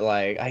little bit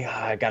like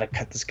I gotta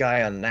cut this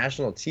guy on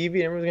national TV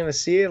and everyone's gonna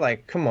see it.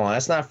 Like, come on,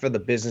 that's not for the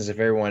business of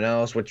everyone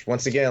else. Which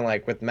once again,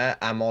 like with Matt,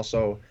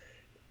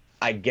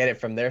 I get it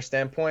from their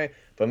standpoint,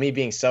 but me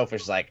being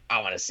selfish, like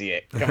I want to see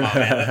it. Come on,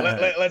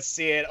 man, let's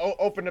see it.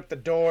 Open up the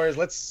doors.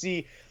 Let's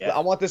see. Yeah. I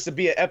want this to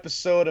be an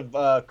episode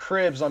of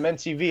Cribs on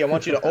MTV. I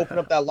want you to open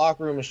up that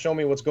locker room and show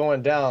me what's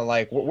going down.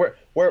 Like,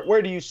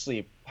 where do you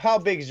sleep? How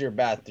big is your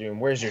bathroom?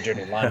 Where's your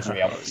dirty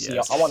laundry? I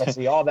want to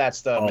see all that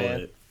stuff,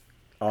 man.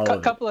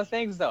 Couple of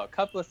things.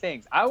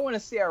 I want to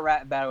see a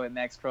rap battle with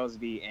Max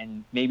Crosby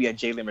and maybe a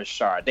Jalen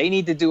Richard. They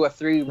need to do a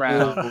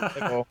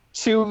 3-round,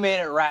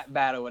 2-minute rap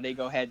battle where they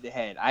go head to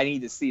head. I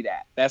need to see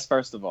that. That's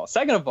first of all.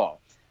 Second of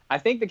all, I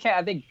think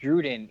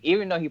Gruden,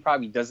 even though he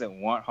probably doesn't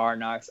want Hard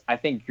Knocks, I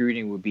think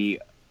Gruden would be.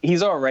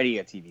 He's already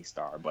a TV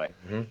star, but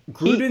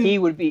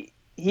Gruden,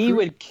 he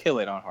would kill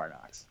it on Hard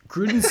Knocks.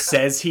 Gruden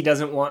says he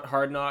doesn't want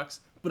Hard Knocks,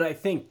 but I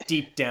think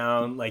deep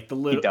down, like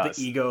the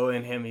ego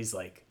in him, he's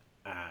like,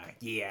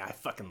 yeah, I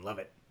fucking love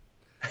it.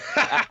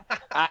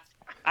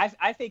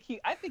 I think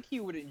he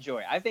would enjoy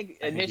it. I think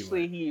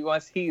initially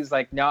he's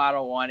like, no, I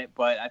don't want it,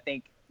 but I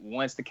think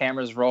once the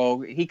cameras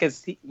roll,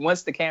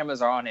 once the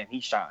cameras are on him,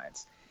 he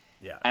shines.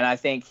 Yeah. And I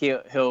think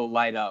he'll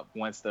light up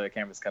once the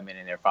cameras come in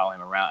and they're following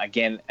him around.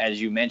 Again, as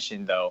you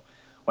mentioned though,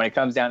 when it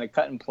comes down to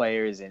cutting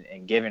players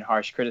and giving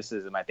harsh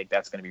criticism, I think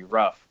that's going to be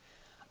rough.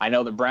 I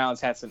know the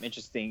Browns had some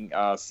interesting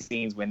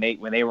scenes when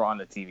they were on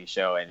the TV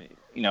show, and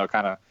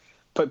kind of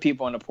put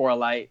people in a poor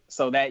light.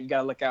 So that you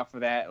got to look out for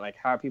that. Like,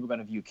 how are people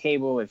going to view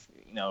Cable if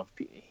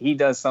he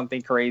does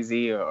something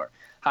crazy, or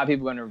how are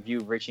people going to view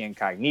Richie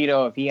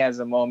Incognito if he has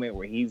a moment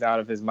where he's out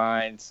of his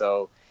mind.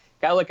 So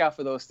got to look out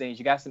for those things.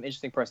 You got some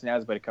interesting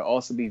personalities, but it could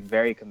also be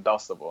very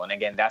combustible. And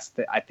again, that's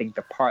I think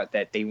the part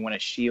that they want to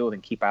shield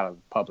and keep out of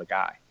the public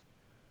eye.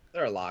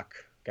 They're a lock,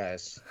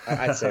 guys.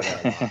 I'd say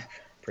they're a lock,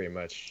 pretty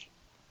much.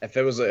 If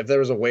there was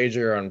a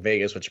wager on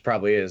Vegas, which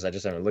probably is, I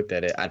just haven't looked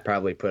at it, I'd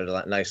probably put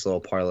a nice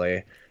little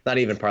parlay. Not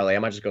even parlay. I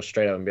might just go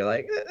straight up and be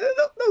like,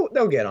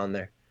 they'll get on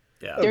there.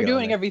 Yeah, they're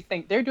doing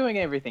everything. They're doing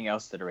everything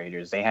else to the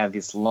Raiders. They have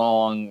this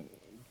long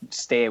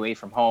stay away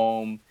from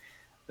home.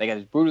 They got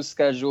this brutal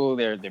schedule.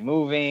 They're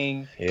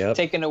moving,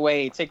 taking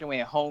away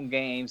a home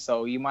game.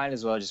 So you might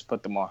as well just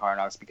put them on Hard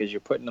Knocks because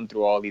you're putting them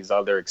through all these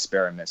other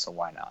experiments. So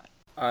why not?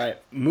 All right,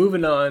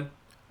 moving on.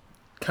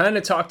 Kind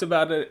of talked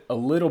about it a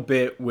little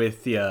bit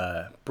with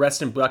the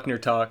Preston Buckner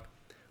talk,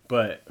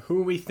 but who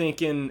are we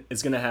thinking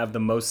is going to have the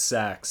most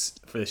sacks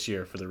for this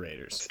year for the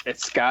Raiders?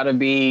 It's got to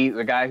be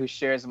the guy who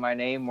shares my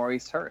name,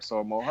 Maurice Hurst,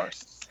 or Mo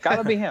Hurst. It's got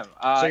to be him.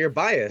 So you're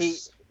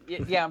biased.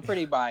 Yeah, I'm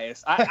pretty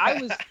biased.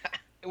 I was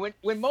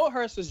when Mo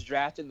Hurst was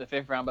drafted in the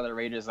 5th round by the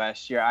Raiders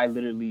last year, I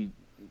literally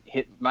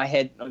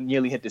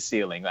nearly hit the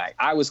ceiling. Like,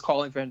 I was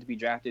calling for him to be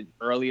drafted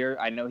earlier.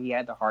 I know he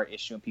had the heart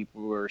issue and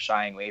people were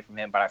shying away from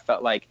him, but I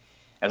felt like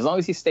as long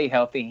as he stayed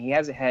healthy, he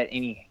hasn't had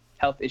any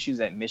health issues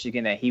at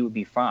Michigan, that he would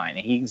be fine.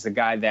 And he's the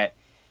guy that,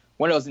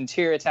 one of those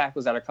interior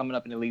tackles that are coming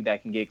up in the league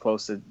that can get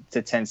close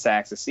to 10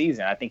 sacks a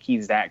season. I think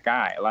he's that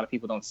guy. A lot of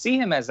people don't see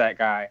him as that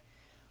guy,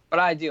 but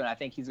I do. And I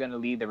think he's going to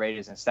lead the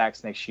Raiders in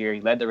sacks next year.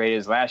 He led the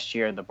Raiders last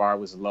year. The bar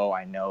was low.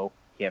 I know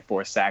he had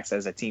 4 sacks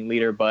as a team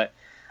leader, but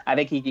I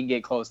think he can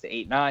get close to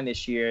 8-9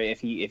 this year if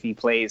he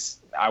plays,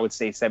 I would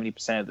say,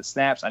 70% of the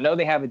snaps. I know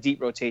they have a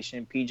deep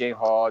rotation. P.J.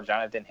 Hall,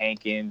 Jonathan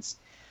Hankins,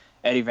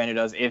 Eddie Vander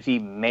does if he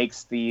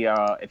makes the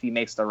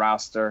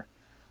roster.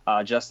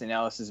 Justin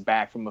Ellis is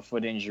back from a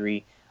foot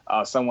injury.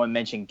 Someone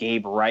mentioned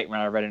Gabe Wright when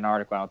I read an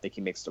article. I don't think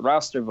he makes the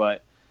roster,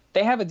 but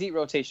they have a deep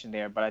rotation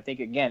there. But I think,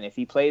 again, if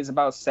he plays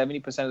about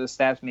 70% of the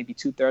snaps, maybe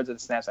 2/3 of the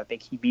snaps, I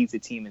think he leads the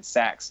team in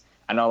sacks.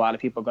 I know a lot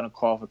of people are going to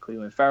call for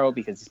Cleveland Farrell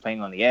because he's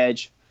playing on the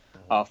edge,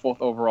 4th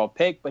overall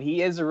pick, but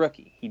he is a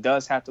rookie. He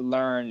does have to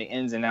learn the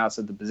ins and outs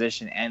of the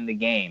position and the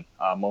game.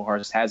 Mo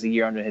Hurst has a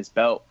year under his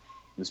belt.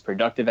 He was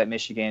productive at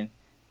Michigan.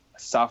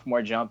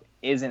 Sophomore jump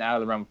isn't out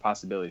of the realm of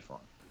possibility for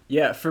him.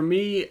 Yeah, for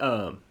me,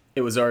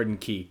 it was Arden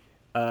Key.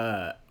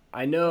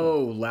 I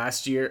know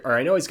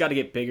he's got to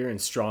get bigger and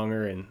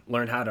stronger and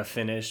learn how to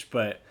finish,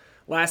 but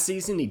last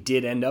season he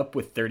did end up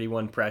with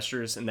 31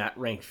 pressures, and that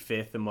ranked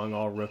 5th among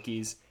all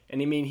rookies. And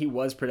he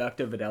was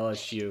productive at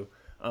LSU.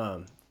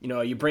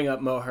 You bring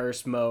up Mo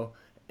Hurst,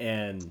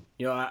 And,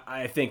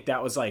 I think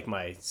that was like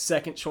my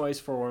second choice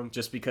for him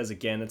just because,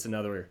 again, it's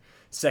another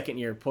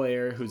second-year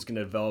player who's going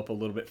to develop a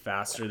little bit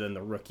faster than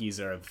the rookies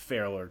of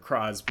Farrell or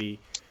Crosby.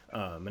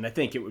 And I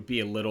think it would be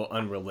a little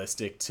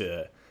unrealistic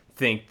to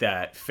think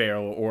that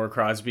Farrell or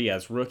Crosby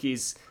as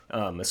rookies,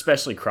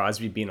 especially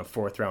Crosby being a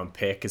fourth-round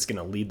pick, is going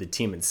to lead the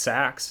team in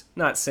sacks.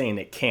 Not saying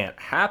it can't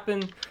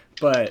happen,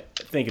 but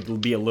I think it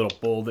would be a little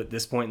bold at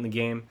this point in the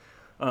game.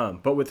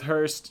 But with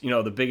Hurst,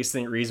 the biggest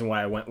reason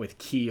why I went with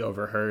Key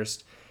over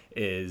Hurst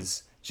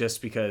is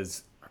just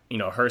because,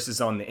 Hurst is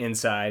on the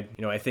inside.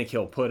 I think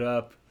he'll put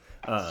up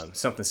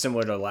something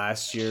similar to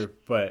last year,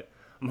 but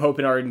I'm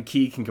hoping Arden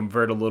Key can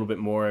convert a little bit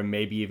more and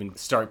maybe even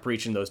start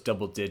breaching those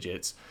double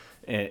digits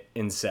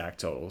in sack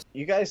totals.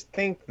 You guys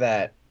think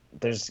that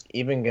there's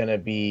even going to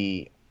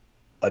be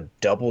a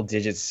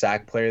double-digit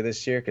sack player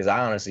this year? Because I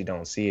honestly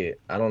don't see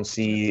it. I don't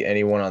see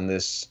anyone on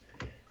this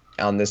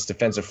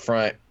defensive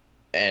front,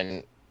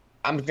 and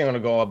I'm going to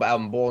go out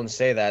and bold and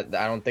say that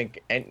I don't think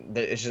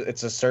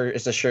it's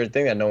a sure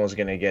thing that no one's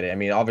going to get it. I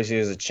mean, obviously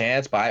there's a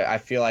chance, but I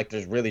feel like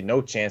there's really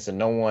no chance that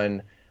no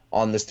one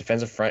on this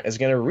defensive front is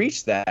going to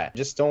reach that. I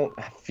just don't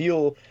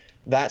feel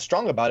that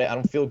strong about it. I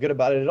don't feel good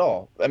about it at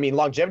all. I mean,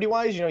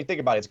 longevity-wise, you think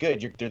about it, it's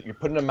good. You're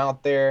putting them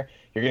out there.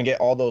 You're going to get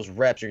all those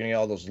reps. You're going to get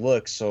all those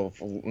looks. So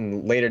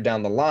later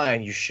down the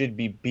line, you should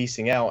be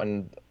beasting out,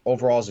 and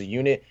overall as a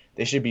unit,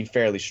 they should be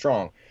fairly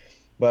strong.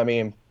 But, I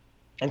mean,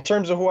 in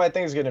terms of who I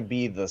think is going to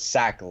be the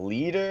sack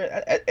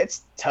leader,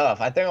 it's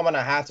tough. I think I'm going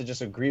to have to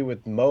just agree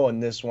with Mo on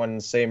this one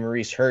and say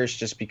Maurice Hurst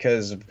just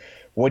because of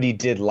what he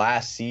did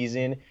last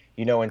season.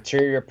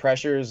 Interior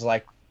pressure is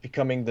like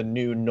becoming the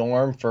new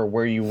norm for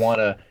where you want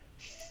to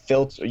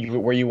filter,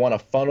 where you want to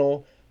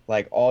funnel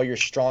like all your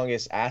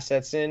strongest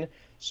assets in.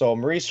 So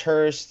Maurice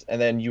Hurst, and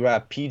then you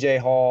have PJ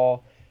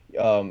Hall,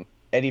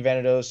 Eddie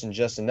Vanados, and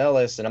Justin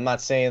Ellis. And I'm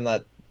not saying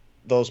that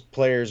those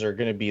players are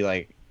going to be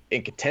like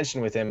in contention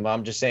with him, but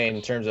I'm just saying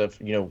in terms of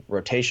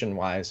rotation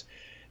wise,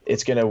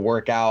 it's going to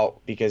work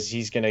out because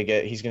he's going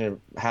to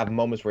have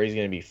moments where he's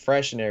going to be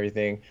fresh and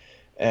everything.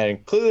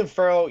 And Clelin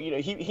Ferrell,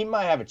 he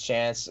might have a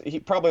chance. He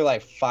probably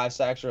like 5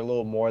 sacks or a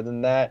little more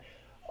than that.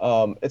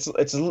 It's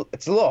a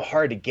little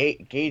hard to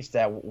gauge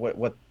that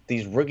what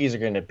these rookies are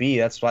going to be.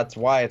 That's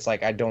why it's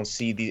like I don't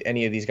see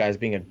any of these guys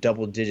being in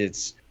double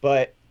digits.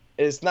 But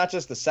it's not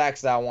just the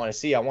sacks that I want to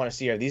see. I want to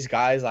see, are these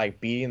guys like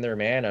beating their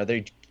man? Are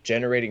they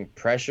generating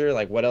pressure?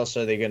 Like, what else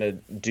are they going to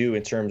do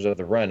in terms of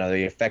the run? Are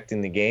they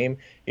affecting the game?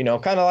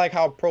 Kind of like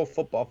how Pro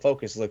Football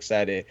Focus looks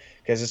at it,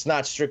 because it's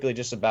not strictly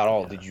just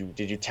about, did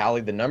you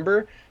tally the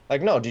number?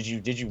 Like, no, did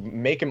you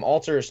make him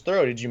alter his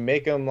throw? Did you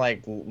make him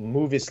like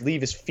leave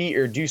his feet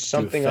or do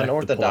something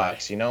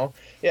unorthodox? Yeah,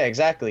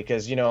 exactly.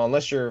 Because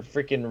unless you're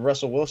freaking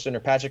Russell Wilson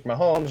or Patrick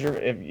Mahomes,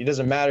 it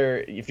doesn't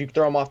matter if you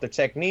throw them off their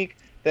technique,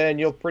 then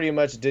you'll pretty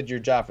much did your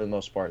job for the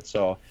most part.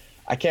 So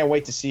I can't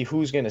wait to see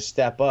who's going to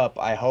step up.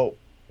 I hope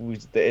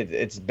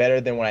it's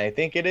better than what I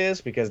think it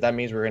is, because that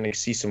means we're going to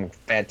see some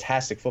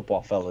fantastic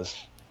football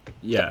fellas.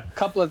 Yeah.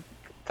 Couple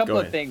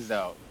of things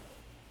though.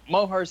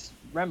 Mo Hurst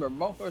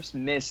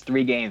missed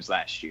 3 games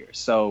last year,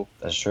 so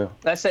that's true.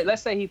 Let's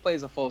say he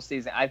plays a full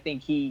season. I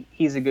think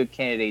he's a good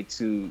candidate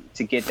to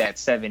get that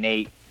 7,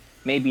 8,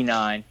 maybe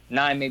 9,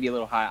 maybe a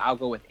little high. I'll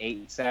go with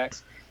 8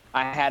 sacks.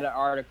 I had an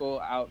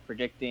article out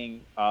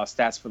predicting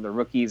stats for the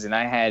rookies, and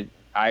I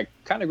kind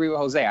of agree with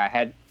Jose. I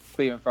had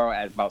Clelin Ferrell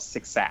at about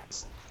 6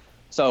 sacks.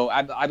 So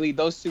I believe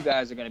those two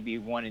guys are going to be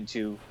 1 and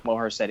 2. Mo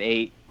Hurst at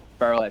 8,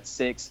 Ferrell at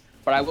 6.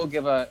 But I will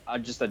give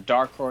just a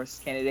dark horse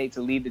candidate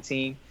to lead the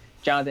team.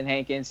 Jonathan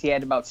Hankins, he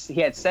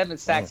had 7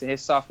 sacks in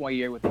his sophomore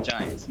year with the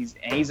Giants.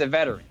 He's a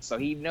veteran, so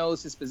he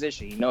knows his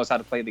position. He knows how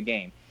to play the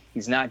game.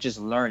 He's not just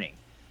learning.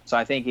 So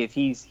I think if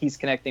he's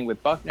connecting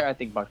with Buckner, I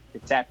think Buckner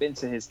could tap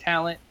into his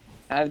talent.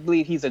 I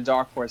believe he's a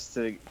dark horse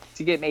to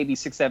get maybe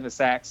 6, 7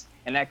 sacks,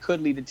 and that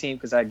could lead the team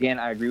because, again,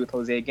 I agree with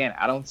Jose again.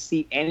 I don't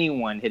see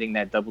anyone hitting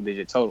that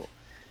double-digit total.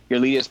 Your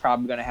leader is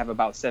probably going to have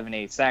about 7,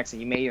 8 sacks,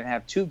 and you may even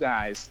have 2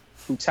 guys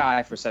who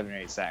tie for 7 or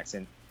 8 sacks.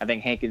 And I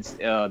think Hankins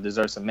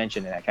deserves a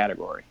mention in that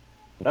category.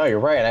 No, you're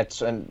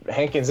right. And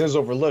Hankins is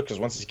overlooked because,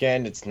 once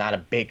again, it's not a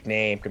big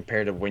name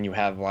compared to when you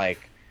have like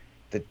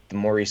the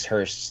Maurice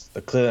Hurst,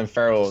 the Clelin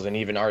Ferrells, and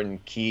even Arden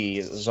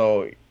Key.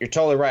 So you're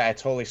totally right. I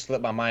totally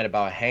slipped my mind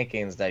about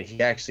Hankins, that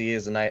he actually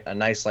is a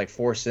nice like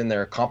force in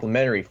there, a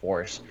complementary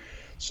force.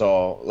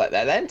 So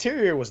that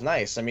interior was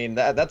nice. I mean,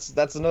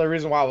 that's another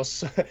reason why I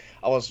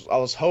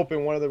was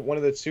hoping one of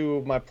the 2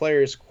 of my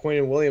players,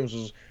 Quinn Williams,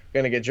 was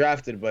gonna get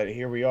drafted, but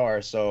here we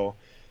are. So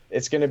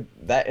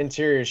that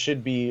interior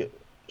should be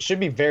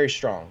very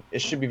strong.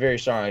 It should be very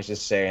strong, I should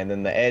say. And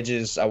then the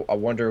edges, I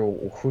wonder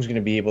who's going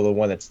to be able to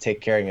one that's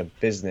take care of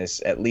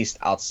business, at least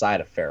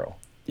outside of Ferrell.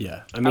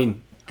 Yeah, I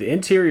mean, the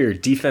interior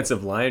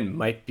defensive line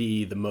might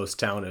be the most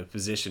talented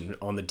position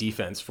on the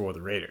defense for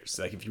the Raiders.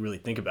 Like, if you really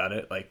think about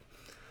it, like,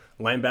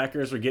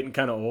 linebackers were getting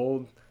kind of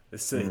old. The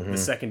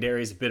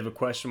secondary is a bit of a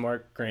question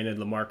mark. Granted,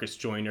 LaMarcus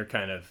Joyner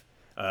kind of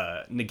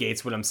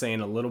negates what I'm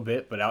saying a little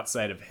bit, but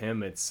outside of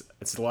him, it's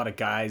a lot of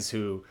guys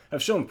who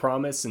have shown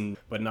promise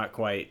but not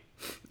quite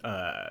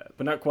but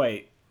not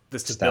quite the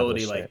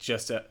stability like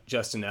Established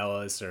Justin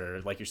Ellis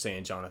or like you're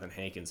saying Jonathan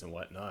Hankins and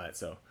whatnot.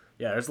 So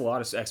yeah, there's a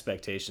lot of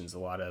expectations, a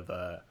lot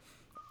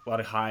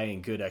of high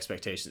and good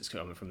expectations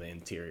coming from the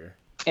interior.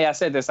 Yeah, I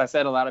said this. I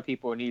said a lot of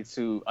people need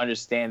to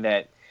understand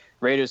that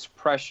Raiders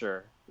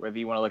pressure, whether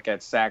you want to look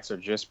at sacks or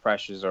just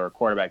pressures or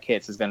quarterback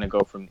hits, is going to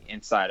go from the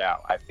inside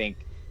out. I think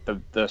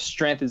the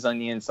strength is on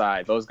the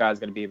inside. Those guys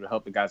are going to be able to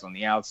help the guys on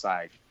the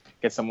outside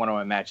get some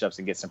one-on-one matchups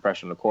and get some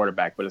pressure on the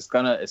quarterback. But it's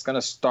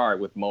gonna start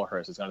with Mo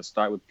Hurst. It's gonna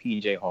start with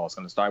P.J. Hall. It's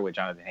gonna start with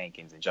Jonathan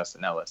Hankins and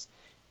Justin Ellis.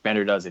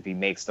 Bender does if he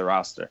makes the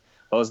roster.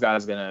 Those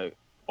guys are gonna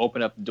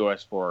open up the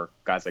doors for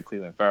guys like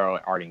Cleveland Farrell,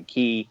 Arden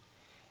Key,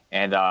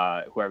 and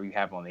whoever you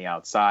have on the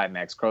outside,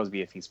 Max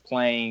Crosby if he's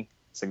playing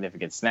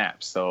significant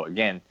snaps. So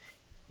again,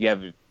 you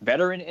have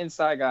veteran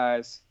inside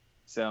guys,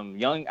 some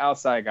young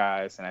outside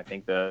guys, and I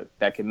think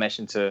that can mesh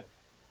into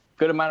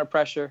good amount of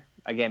pressure.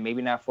 Again,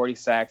 maybe not 40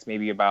 sacks,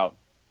 maybe about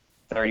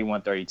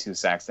 31, 32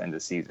 sacks to end the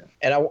season.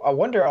 And I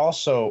wonder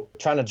also,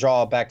 trying to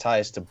draw back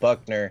ties to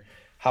Buckner,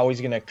 how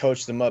he's going to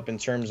coach them up in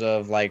terms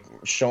of like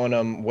showing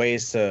them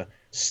ways to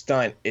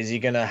stunt. Is he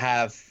going to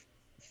have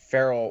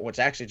Farrell, which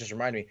actually just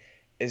reminded me,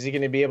 is he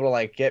going to be able to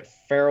like get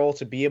Farrell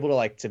to be able to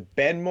like to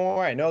bend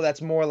more? I know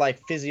that's more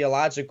like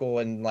physiological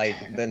and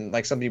like than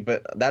like something,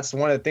 but that's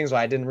one of the things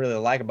I didn't really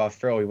like about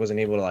Farrell. He wasn't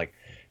able to like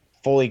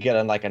fully get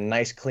on like a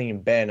nice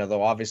clean bend,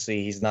 although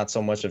obviously he's not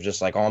so much of just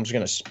like, oh, I'm just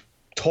going to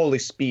totally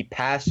speed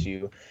past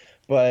you.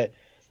 But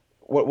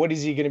what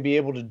is he going to be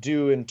able to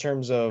do in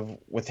terms of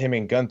with him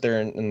and Gunther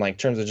and like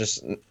terms of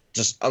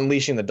just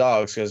unleashing the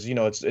dogs? Because you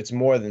know it's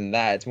more than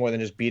that. It's more than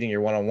just beating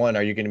your one-on-one.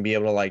 Are you going to be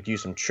able to like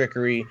use some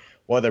trickery?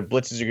 What other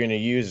blitzes you're going to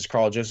use? Is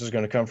Carl Joseph's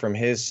going to come from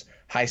his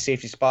high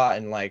safety spot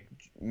and like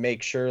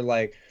make sure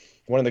like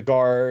one of the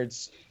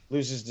guards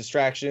loses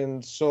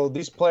distractions? So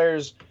these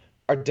players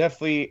are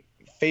definitely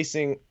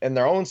facing, in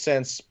their own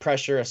sense,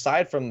 pressure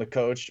aside from the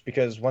coach,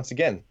 because once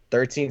again,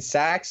 13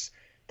 sacks,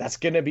 that's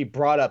going to be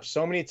brought up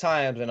so many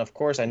times. And of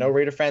course, I know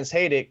Raider fans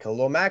hate it.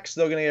 Khalil Mack's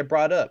still going to get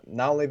brought up.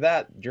 Not only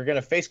that, you're going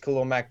to face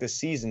Khalil Mack this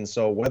season.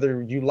 So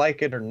whether you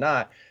like it or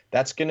not,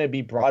 that's going to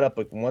be brought up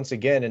once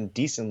again and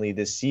decently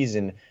this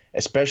season,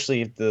 especially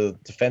if the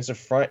defensive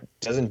front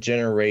doesn't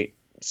generate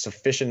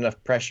sufficient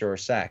enough pressure or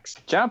sacks.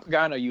 John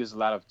Pagano used a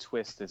lot of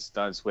twists and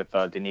stunts with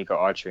Danico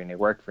Archery, and it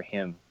worked for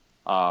him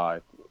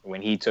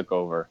when he took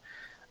over.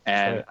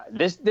 And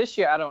this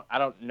year, I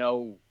don't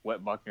know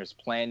what Buckner's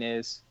plan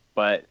is,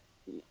 but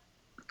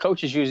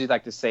coaches usually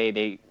like to say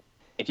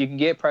if you can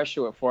get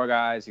pressure with four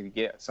guys, if you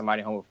get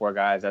somebody home with four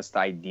guys, that's the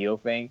ideal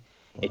thing.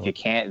 Mm-hmm. If you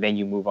can't, then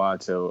you move on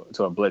to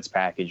a blitz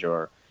package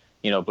or,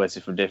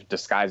 blitzes for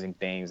disguising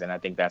things. And I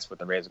think that's what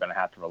the Raiders are going to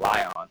have to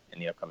rely on in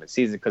the upcoming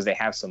season because they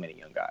have so many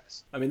young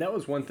guys. I mean, that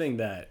was one thing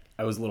that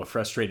I was a little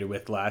frustrated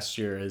with last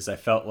year is I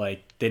felt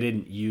like they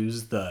didn't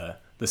use the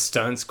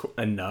stunts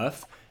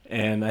enough.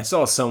 And I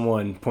saw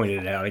someone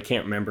pointed it out, I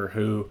can't remember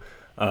who,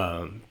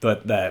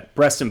 but that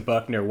Preston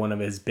Buckner, one of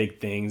his big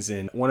things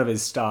and one of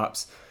his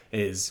stops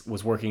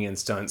was working in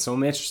stunts. So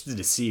I'm interested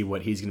to see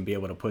what he's going to be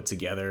able to put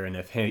together and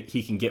if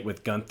he can get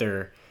with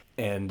Gunther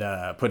and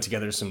put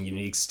together some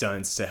unique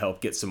stunts to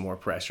help get some more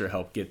pressure,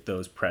 help get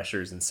those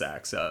pressures and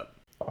sacks up.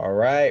 All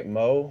right,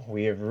 Mo,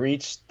 we have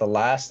reached the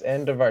last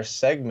end of our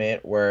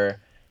segment where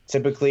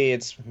typically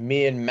it's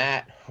me and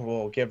Matt who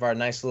will give our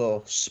nice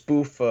little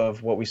spoof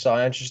of what we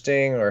saw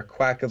interesting or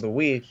quack of the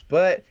week.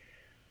 But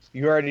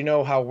you already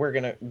know how we're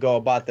gonna go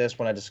about this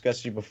when I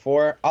discussed you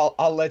before. I'll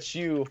let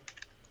you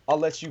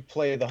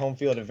play the home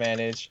field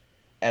advantage,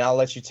 and I'll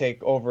let you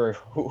take over.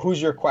 Who's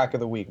your quack of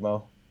the week,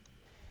 Mo?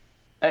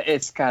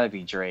 It's got to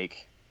be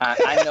Drake.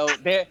 I know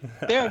there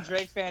are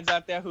Drake fans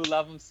out there who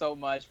love him so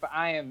much, but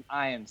I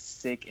am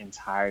sick and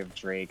tired of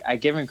Drake. I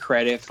give him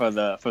credit for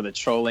the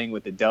trolling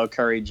with the Del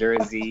Curry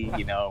jersey,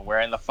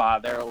 wearing the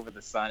father over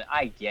the son.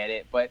 I get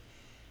it, but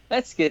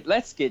let's get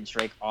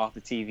Drake off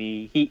the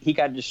TV. He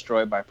got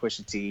destroyed by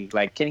Pusha T.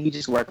 Like, can he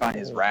just work on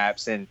his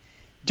raps and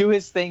do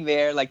his thing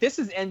there? Like, this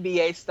is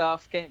NBA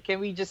stuff. Can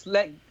we just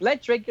let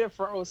Drake get a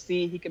front row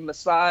seat? He can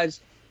massage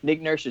Nick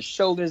Nurse's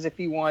shoulders if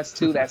he wants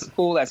to. That's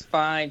cool. That's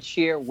fine.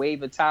 Cheer,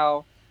 wave a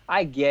towel.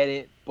 I get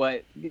it,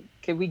 but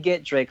can we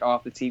get Drake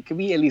off the team? Can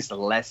we at least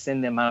lessen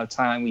the amount of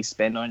time we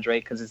spend on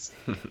Drake? Because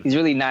he's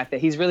really not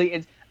that. He's really.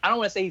 I don't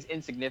want to say he's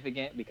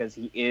insignificant because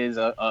he is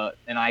an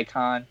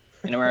icon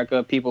in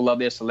America. People love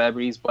their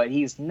celebrities, but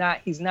he's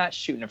not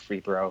shooting a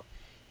free throw.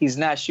 He's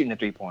not shooting a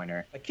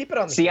 3-pointer. Like, keep it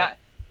on the.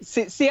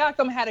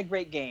 Siakam had a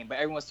great game, but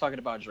everyone's talking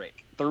about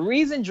Drake. The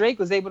reason Drake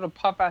was able to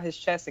puff out his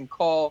chest and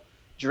call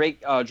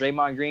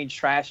Draymond Green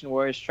trash and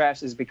Warriors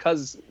trash is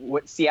because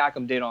what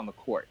Siakam did on the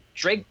court.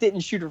 Drake didn't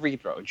shoot a free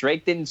throw.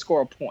 Drake didn't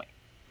score a point.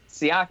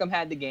 Siakam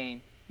had the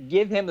game.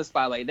 Give him the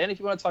spotlight. Then if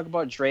you want to talk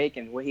about Drake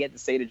and what he had to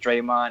say to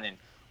Draymond and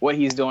what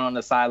he's doing on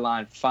the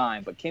sideline,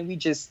 fine. But can we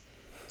just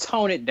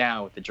tone it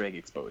down with the Drake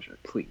exposure,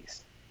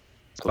 please?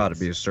 It's about to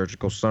be a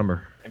surgical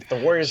summer. If the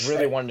Warriors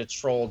really wanted to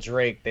troll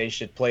Drake, they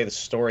should play the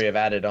story of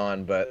Added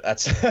On, but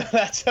that's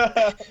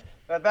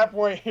At that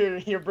point,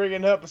 you're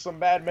bringing up some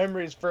bad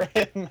memories for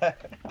him.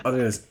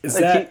 Is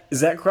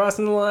that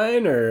crossing the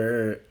line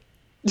or?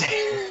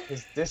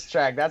 His diss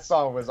track, that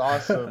song was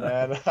awesome,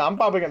 man. I'm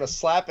probably gonna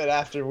slap it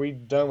after we're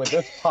done with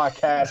this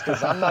podcast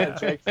because I'm not a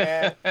Drake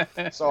fan,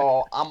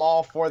 so I'm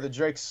all for the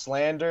Drake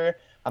slander.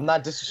 I'm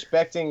not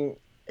disrespecting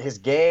his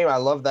game. I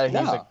love that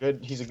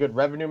he's a good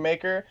revenue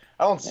maker.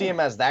 I don't see him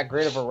as that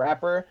great of a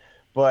rapper,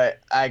 but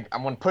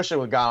I'm when Pusha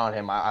would got on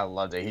him, I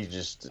loved it. He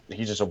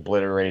just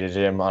obliterated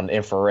him on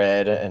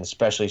Infrared and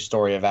especially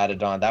Story of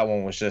Adidon. That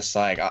one was just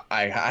like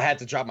I had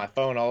to drop my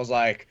phone. I was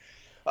like,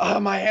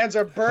 oh, my hands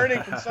are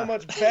burning from so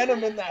much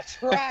venom in that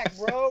track,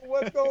 bro.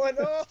 What's going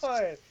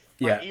on?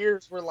 My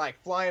ears were like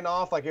flying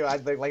off, like I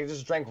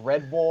just drank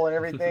Red Bull and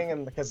everything,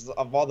 and because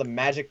of all the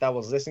magic that I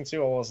was listening to,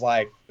 I was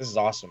like, this is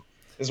awesome.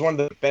 This is one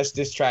of the best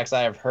diss tracks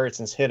I have heard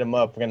since Hit 'Em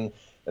Up, and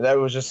that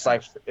was just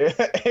like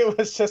it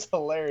was just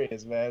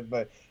hilarious, man.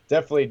 But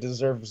definitely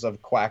deserves a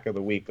quack of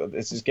the week.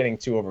 It's just getting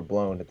too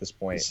overblown at this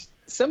point.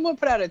 Someone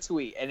put out a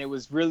tweet, and it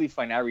was really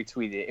funny. I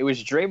retweeted it. It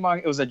was Draymond.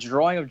 It was a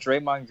drawing of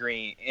Draymond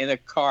Green in a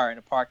car in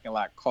a parking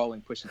lot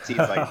calling Pusha T.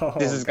 Like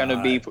this is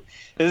gonna be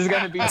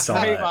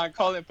Draymond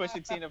calling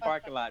Pusha T in the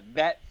parking lot.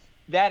 That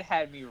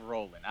had me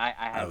rolling.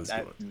 I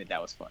admit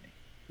that was funny.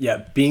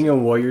 Yeah, being a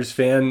Warriors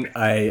fan,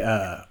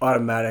 I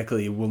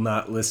automatically will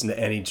not listen to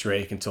any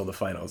Drake until the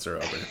finals are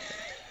over.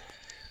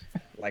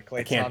 Like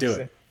Klay I can't Thompson.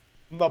 do it.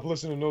 I'm not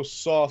listening to no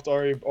soft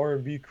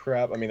R&B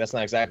crap. I mean, that's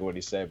not exactly what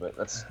he said, but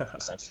that's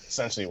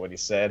essentially what he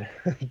said.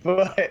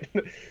 but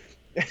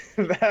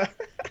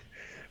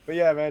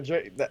yeah, man,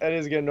 Drake, that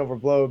is getting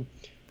overblown.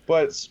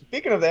 But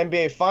speaking of the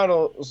NBA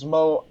Finals,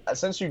 Mo,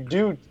 since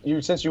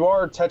you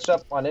are touched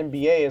up on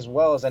NBA as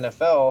well as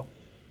NFL,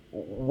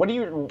 what are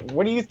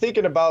you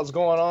thinking about is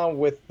going on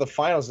with the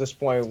finals at this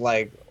point?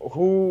 Like,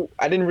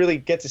 I didn't really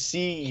get to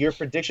see your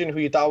prediction,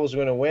 who you thought was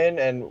going to win,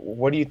 and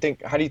what do you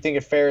think? How do you think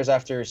it fares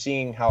after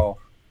seeing how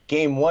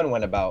Game 1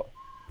 went about?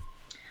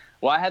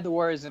 Well, I had the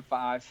Warriors in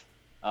 5.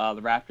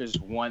 The Raptors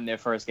won their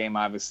first game,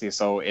 obviously.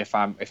 So if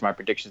my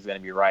prediction is going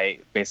to be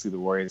right, basically the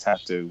Warriors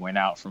have to win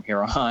out from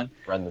here on.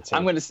 Run the team.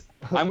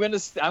 I'm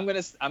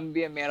gonna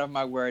be a man of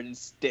my word and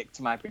stick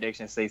to my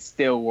prediction. Say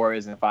still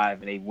Warriors in 5,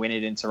 and they win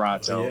it in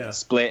Toronto,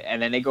 split,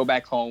 and then they go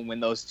back home, win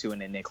those 2,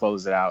 and then they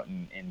close it out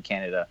in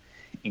Canada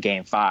in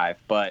Game 5.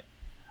 But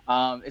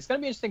it's gonna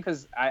be interesting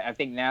because I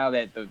think now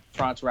that the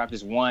Toronto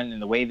Raptors won and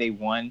the way they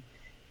won.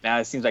 Now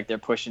it seems like they're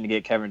pushing to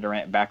get Kevin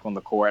Durant back on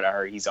the court. I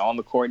heard he's on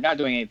the court, not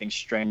doing anything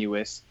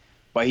strenuous,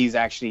 but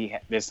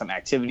there's some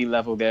activity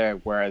level there,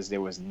 whereas there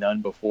was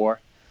none before.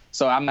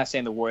 So I'm not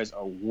saying the Warriors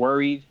are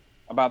worried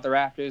about the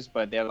Raptors,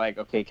 but they're like,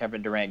 okay,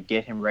 Kevin Durant,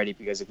 get him ready,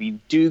 because if we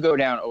do go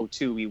down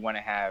 0-2, we want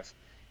to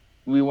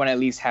at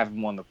least have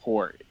him on the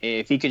court.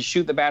 If he can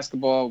shoot the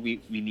basketball,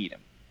 we need him.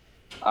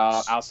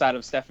 Outside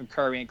of Stephen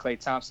Curry and Klay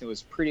Thompson, it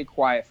was pretty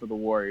quiet for the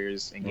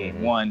Warriors in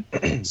Game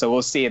 1. So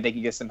we'll see if they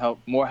can get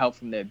more help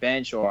from their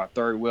bench, or a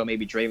third wheel.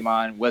 Maybe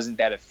Draymond wasn't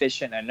that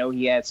efficient. I know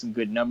he had some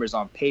good numbers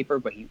on paper,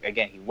 but he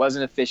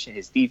wasn't efficient.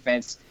 His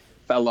defense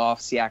fell off.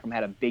 Siakam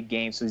had a big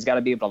game, so he's got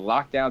to be able to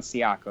lock down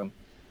Siakam.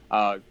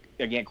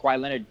 Again, Kawhi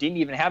Leonard didn't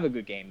even have a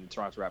good game. The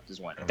Toronto Raptors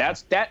won.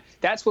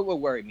 That's what would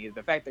worry me.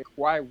 The fact that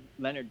Kawhi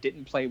Leonard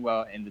didn't play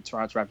well and the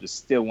Toronto Raptors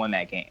still won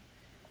that game.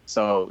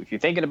 So if you're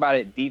thinking about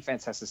it,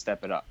 defense has to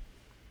step it up.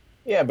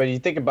 Yeah, but you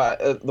think about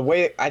the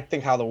way I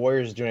think how the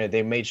Warriors are doing it,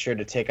 they made sure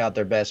to take out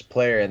their best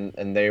player,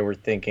 and they were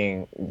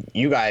thinking,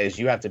 you guys,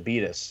 you have to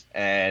beat us.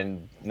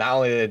 And not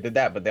only they did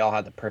that, but they all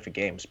had the perfect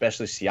game,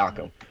 especially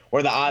Siakam. What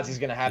are the odds he's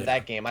going to have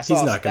that game? He's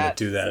not going to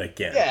do that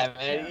again. Yeah,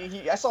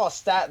 man. I saw a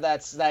stat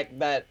that's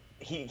that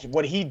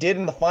what he did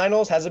in the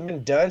finals hasn't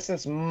been done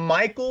since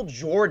Michael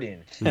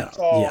Jordan.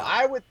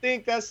 I would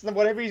think that's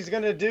whatever he's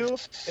going to do.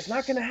 It's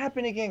not going to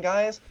happen again,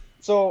 guys.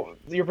 So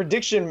your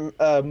prediction,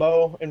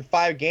 Mo, in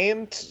 5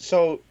 games.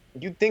 So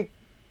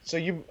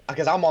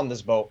because I'm on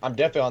this boat. I'm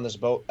definitely on this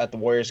boat that the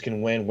Warriors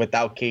can win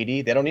without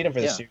KD. They don't need him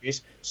for the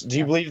series. So do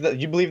you believe that?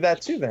 You believe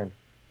that too, then?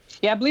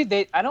 Yeah,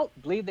 I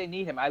don't believe they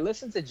need him. I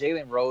listened to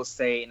Jalen Rose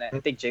say, and I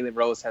think Jalen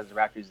Rose has the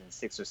Raptors in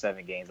 6 or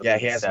 7 games. Yeah,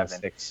 he has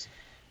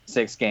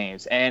 6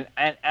 games. And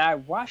I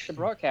watched the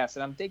broadcast,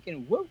 and I'm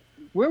thinking,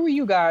 where were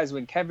you guys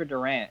when Kevin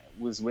Durant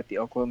was with the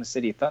Oklahoma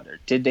City Thunder?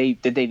 Did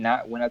they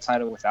not win a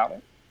title without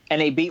him? And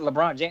they beat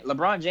LeBron James.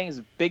 LeBron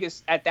James,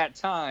 biggest at that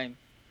time,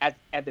 at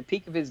the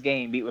peak of his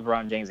game, beat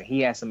LeBron James, and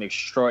he had some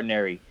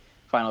extraordinary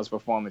finals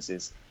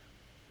performances.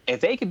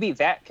 If they could beat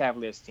that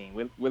Cavaliers team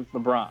with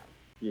LeBron,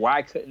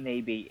 why couldn't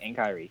they beat and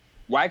Kyrie?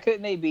 Why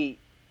couldn't they beat,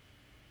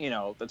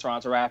 the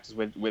Toronto Raptors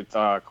with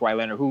Kawhi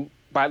Leonard, who,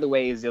 by the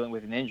way, is dealing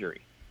with an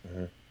injury?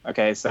 Mm-hmm.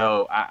 Okay,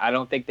 so I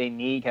don't think they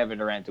need Kevin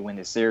Durant to win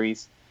this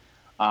series.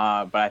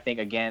 But I think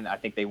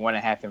they want to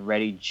have him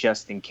ready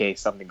just in case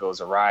something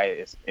goes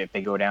awry. If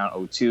they go down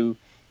 0-2, you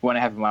want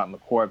to have him out on the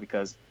court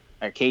because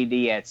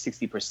KD at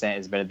 60%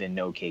 is better than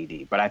no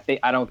KD. But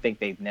I don't think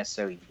they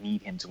necessarily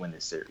need him to win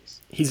this series.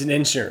 He's an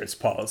insurance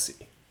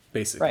policy,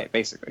 basically. Right,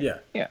 basically.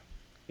 Yeah.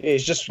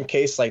 It's just in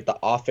case, like, the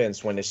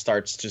offense, when it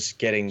starts just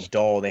getting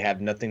dull, they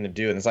have nothing to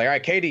do. And it's like, all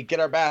right, KD, get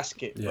our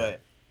basket. Yeah.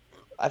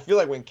 But I feel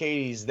like when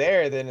KD's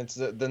there,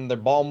 then their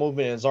ball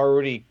movement is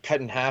already cut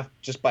in half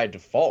just by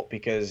default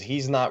because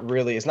he's not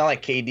really. It's not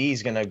like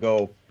KD's gonna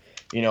go,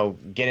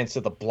 get into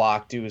the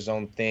block, do his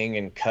own thing,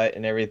 and cut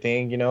and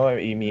everything. I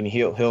mean,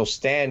 he'll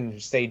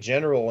stay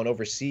general and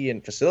oversee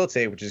and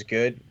facilitate, which is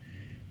good.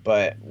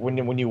 But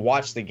when you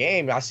watch the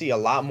game, I see a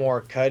lot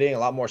more cutting, a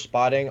lot more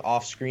spotting,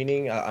 off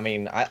screening. I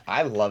mean,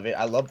 I love it.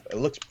 It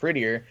looks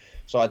prettier.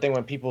 So I think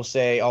when people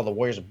say, "Oh, the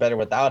Warriors are better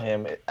without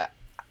him,"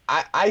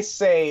 I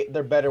say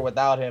they're better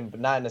without him, but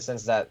not in the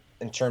sense that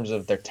in terms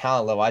of their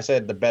talent level. I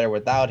said they're better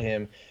without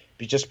him,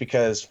 just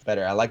because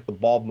better. I like the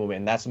ball movement,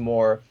 and that's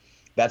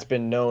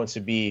been known to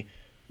be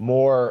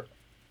more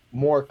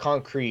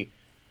concrete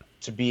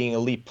to being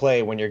elite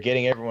play when you're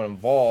getting everyone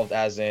involved.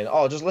 As in,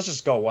 let's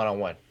just go one on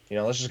one.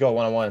 Let's just go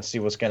one on one and see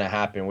what's gonna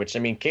happen. Which I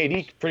mean,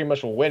 KD pretty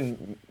much will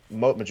win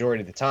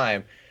majority of the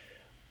time,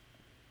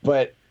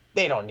 but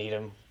they don't need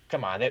him.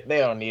 Come on, they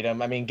don't need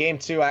him. I mean, game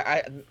 2,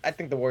 I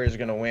think the Warriors are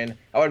going to win.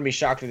 I wouldn't be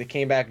shocked if they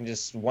came back and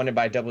just won it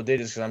by double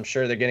digits because I'm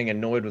sure they're getting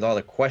annoyed with all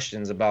the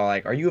questions about,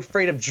 like, are you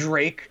afraid of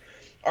Drake?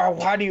 Or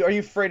are you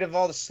afraid of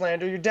all the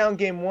slander? You're down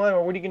game 1,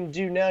 or what are you going to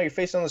do now? You're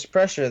facing all this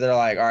pressure. They're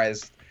like, all right,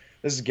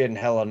 this is getting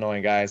hella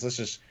annoying, guys. Let's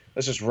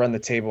just run the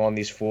table on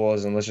these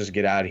fools and let's just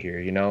get out of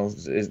here.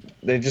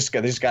 They just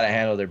got to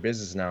handle their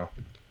business now.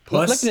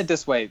 Plus, looking at it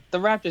this way, the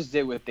Raptors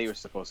did what they were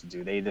supposed to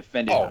do. They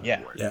defended home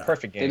court. Yeah,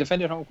 perfect game. They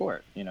defended home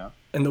court,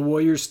 And the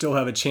Warriors still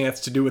have a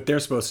chance to do what they're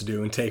supposed to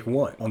do and take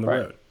one on the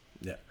road.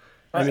 Yeah.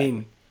 Right. I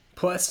mean,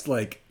 plus,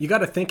 like, you got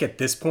to think at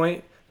this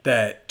point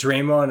that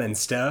Draymond and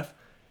Steph,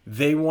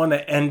 they want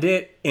to end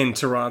it in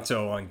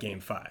Toronto on Game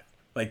 5.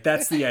 Like,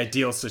 that's the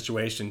ideal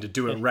situation to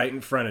do it right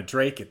in front of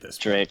Drake at this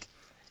point. Drake.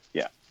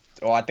 Yeah.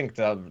 Well, I think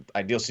the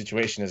ideal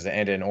situation is to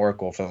end in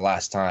Oracle for the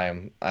last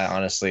time,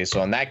 honestly.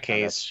 So in that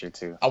case, that's true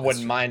too. I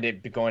wouldn't mind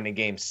it going to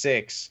Game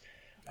 6.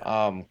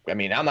 I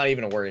mean, I'm not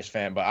even a Warriors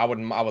fan, but I would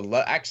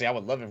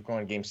love it going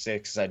to Game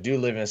 6 because I do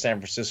live in San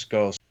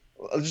Francisco. So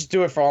I'll just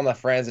do it for all my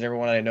friends and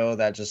everyone I know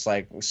that just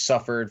like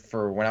suffered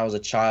for when I was a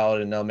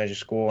child in elementary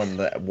school and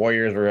the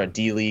Warriors were a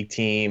D-League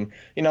team.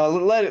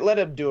 Let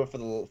them do it for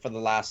the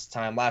last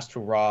time, last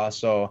hurrah.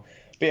 So,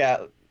 but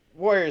yeah.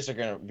 Warriors are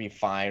going to be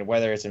fine,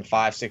 whether it's in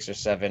 5, 6, or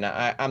 7.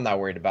 I'm not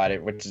worried about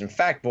it, which is, in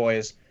fact,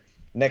 boys,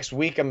 next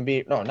week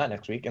not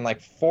next week. In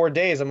like 4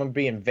 days, I'm going to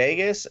be in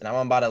Vegas, and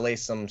I'm about to lay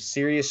some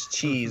serious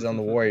cheese on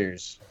the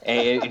Warriors.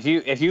 Hey,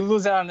 if you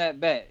lose out on that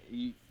bet,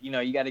 you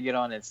got to get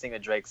on and sing a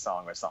Drake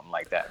song or something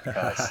like that.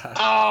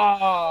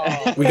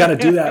 Because we got to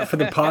do that for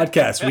the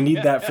podcast. We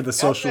need that for the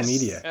social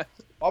media.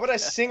 Why would I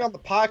sing on the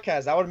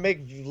podcast? That would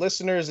make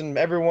listeners and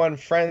everyone,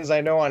 friends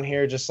I know on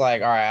here, just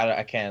like, all right,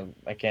 I can't.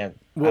 I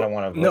don't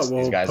want to listen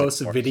to these guys. We'll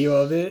post a video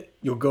of it.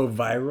 You'll go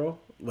viral.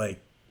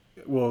 Like,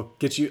 we'll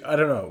get you. I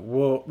don't know.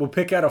 We'll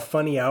pick out a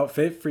funny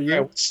outfit for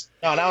you.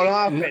 No,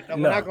 outfit. No,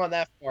 we're not going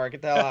that far.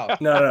 Get the hell out.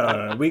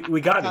 No.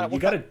 We got it. You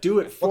got to do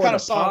it for the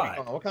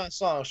pod. What kind of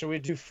song? Should we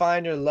do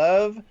 "Find Your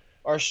Love"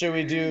 or should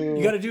we do?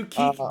 You got to do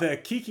the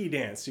Kiki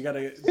dance. You got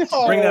to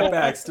bring that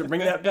back. Bring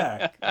that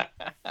back.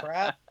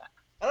 Crap.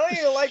 I don't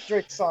even like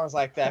Drake songs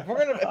like that. If we're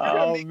gonna do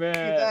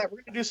that,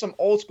 we're gonna do some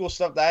old school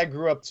stuff that I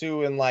grew up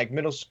to in like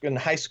middle school and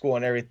high school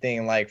and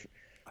everything. Like,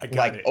 since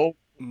you're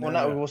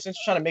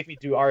trying to make me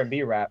do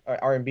R&B rap,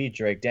 R&B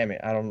Drake, damn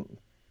it, I don't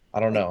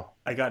know.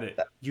 I got it.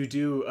 You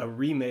do a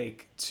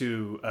remake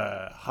to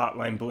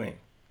Hotline Bling.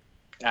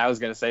 I was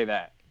gonna say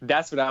that.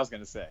 That's what I was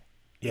gonna say.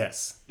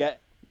 Yes.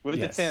 With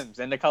the Timbs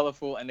and the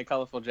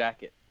colorful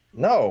jacket.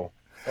 No.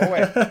 Oh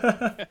wait.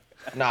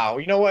 No.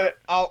 You know what?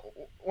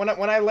 When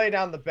I lay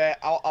down the bet,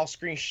 I'll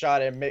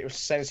screenshot it and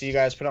send it to you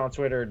guys, put it on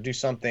Twitter, do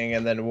something,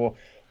 and then we'll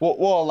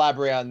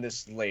elaborate on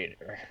this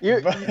later.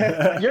 You're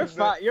fine.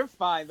 You're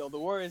fine though. The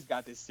Warriors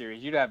got this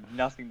series. You'd have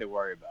nothing to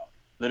worry about.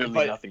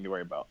 Literally nothing to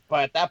worry about.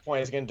 But at that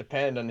point, it's going to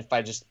depend on if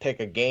I just pick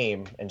a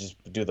game and just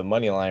do the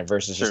money line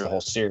versus just the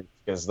whole series.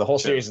 Because the whole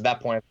series at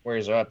that point, if the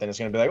Warriors are up, then it's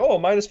going to be like, oh,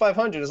 minus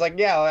 500. It's like,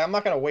 yeah, I'm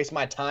not going to waste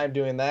my time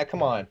doing that.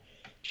 Come on,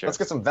 let's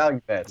get some value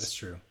bets. That's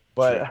true.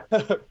 But.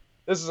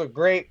 This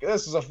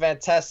is a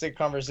fantastic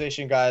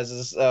conversation,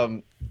 guys.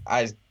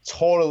 I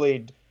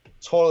totally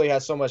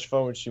had so much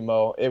fun with you,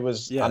 Mo.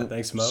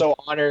 Thanks, Mo. So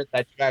honored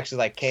that you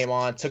actually came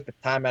on, took the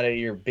time out of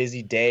your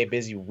busy day,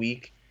 busy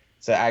week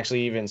to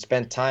actually even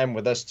spend time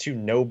with us two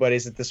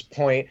nobodies at this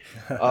point.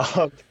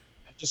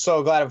 Just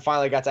so glad I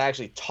finally got to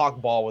actually talk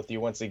ball with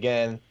you once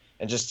again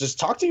and just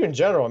talk to you in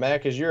general, man,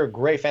 because you're a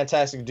great,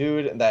 fantastic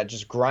dude that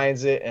just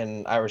grinds it,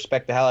 and I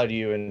respect the hell out of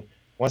you. And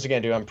once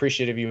again, dude, I'm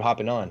appreciative of you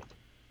hopping on.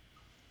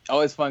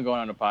 Always fun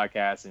going on the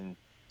podcast and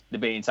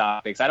debating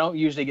topics. I don't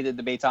usually get to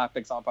debate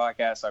topics on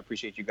podcasts, so I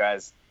appreciate you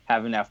guys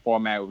having that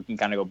format where we can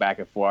kind of go back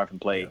and forth and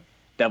play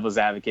devil's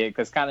advocate.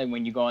 Because kind of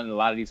when you go on a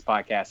lot of these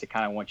podcasts, they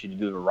kind of want you to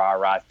do the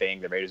rah-rah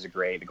thing. The Raiders are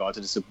great. They're going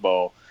to the Super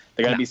Bowl.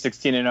 They're going to be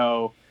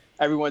 16-0.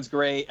 Everyone's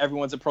great.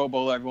 Everyone's a Pro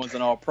Bowler. Everyone's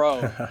an All-Pro.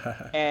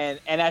 and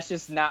that's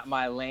just not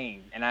my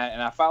lane. And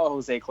I follow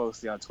Jose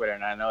closely on Twitter,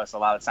 and I notice a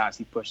lot of times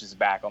he pushes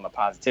back on the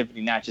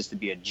positivity, not just to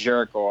be a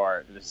jerk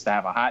or just to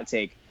have a hot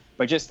take,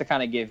 but just to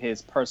kind of give his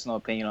personal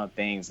opinion on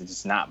things and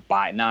just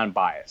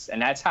non-biased.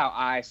 And that's how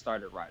I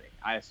started writing.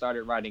 I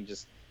started writing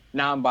just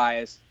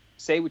non-biased.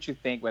 Say what you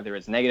think, whether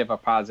it's negative or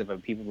positive,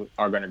 and people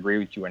are going to agree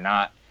with you or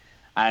not.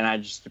 And I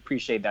just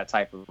appreciate that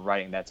type of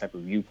writing, that type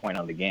of viewpoint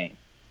on the game.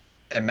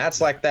 And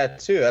Matt's like that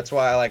too. That's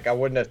why I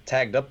wouldn't have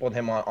tagged up with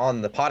him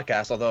on the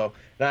podcast. Although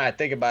now I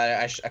think about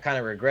it, I kind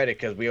of regret it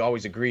because we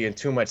always agree in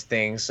too much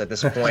things at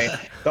this point.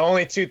 The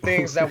only two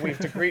things that we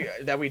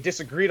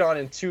disagreed on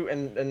in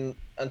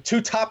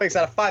two topics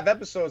out of 5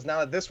 episodes, now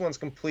that this one's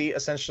complete,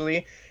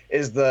 essentially,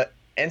 is the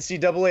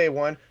NCAA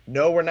one.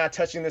 No, we're not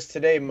touching this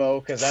today, Mo,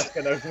 because that's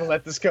gonna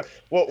let this go.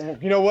 Well,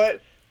 you know what?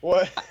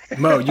 What?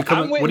 Mo,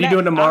 what are you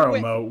doing tomorrow,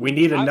 Mo? We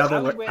need another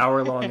I'm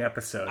hour-long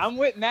episode. I'm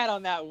with Matt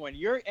on that one.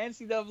 Your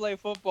NCAA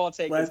football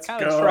take is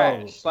kind go. of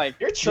trash. Like,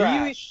 You're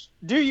trash.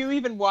 Do you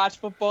even watch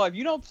football? If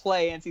you don't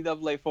play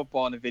NCAA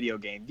football in a video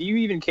game, do you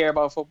even care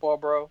about football,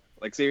 bro?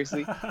 Like,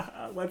 seriously?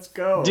 Let's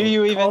go. Do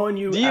you even? Calling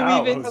you do you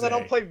out, even? Because I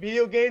don't play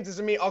video games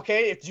doesn't mean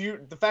okay.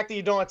 The fact that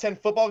you don't attend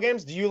football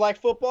games, do you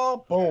like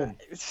football? Boom.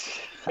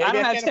 I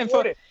don't have 10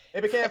 foot.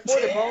 Maybe can't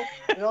afford it, bro.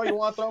 You know, you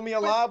want to throw me a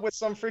lob with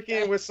some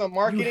marketing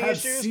You have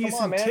issues? season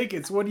Come on, man.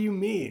 tickets. What do you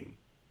mean?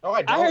 No,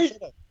 I don't. I heard-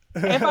 Shut up.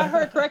 If I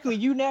heard correctly,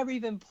 you never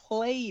even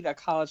played a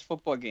college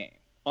football game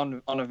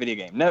on a video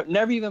game.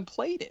 Never even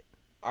played it.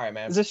 All right,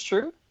 man. Is this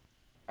true?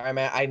 All right,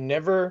 man. I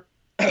never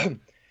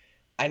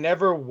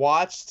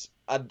watched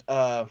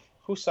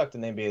who sucked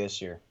in the NBA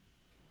this year.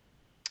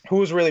 Who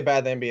was really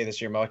bad in the NBA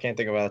this year, Mo? I can't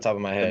think of it on the top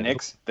of my head.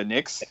 The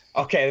Knicks.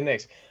 Okay, the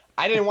Knicks.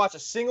 I didn't watch a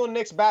single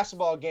Knicks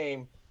basketball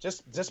game.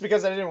 Just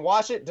because I didn't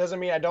watch it doesn't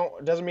mean I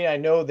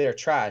know they're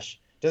trash.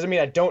 Doesn't mean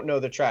I don't know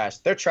they're trash.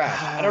 They're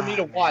trash. I don't need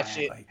to watch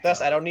it.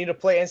 Thus, I don't need to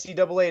play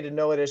NCAA to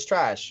know it is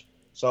trash.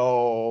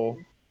 So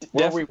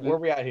where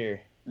we at here?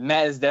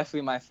 Matt is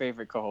definitely my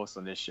favorite co-host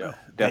on this show.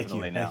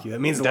 Definitely now. Thank you. That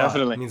means a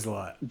Definitely. lot. That means a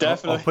lot.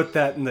 Definitely. I'll put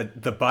that in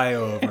the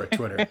bio of our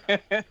Twitter.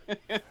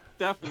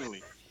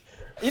 Definitely.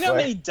 You know how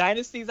many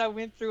dynasties I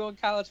went through on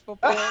college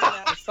football?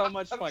 That was so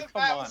much fun.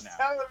 Come on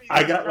now.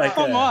 I got like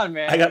Come on,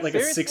 man. I got like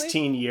Seriously? a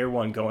 16-year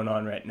one going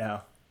on right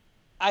now.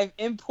 I've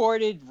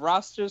imported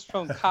rosters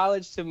from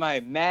college to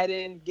my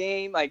Madden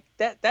game. Like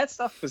that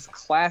stuff was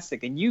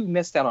classic, and you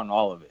missed out on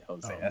all of it,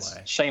 Jose. Oh, That's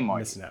my. shame on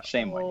Missing you. out.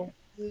 Shame on you.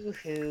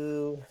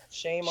 Woo-hoo.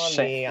 Shame on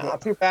Shame. me.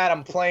 Too bad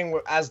I'm playing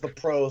with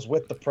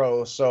the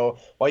pros. So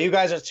while you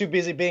guys are too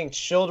busy being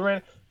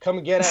children,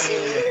 come get at me.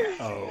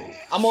 Oh,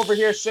 I'm over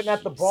here sitting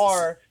at the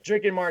bar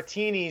drinking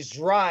martinis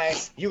dry.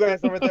 You guys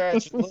over there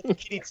at your little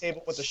kitty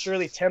table with the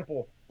Shirley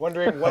Temple,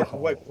 wondering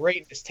what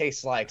greatness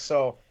tastes like.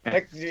 So,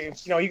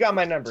 you got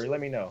my number.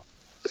 Let me know.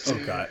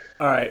 oh God.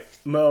 All right,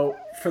 Mo.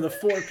 For the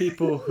 4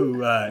 people who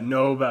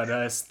know about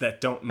us that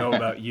don't know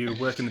about you,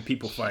 where can the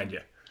people find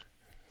you?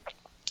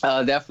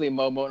 Definitely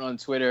Mo Moten on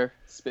Twitter,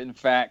 spitting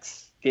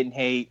facts, getting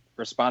hate,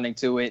 responding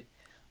to it.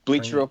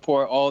 Bleacher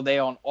Report all day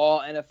on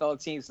all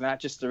NFL teams, not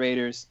just the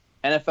Raiders.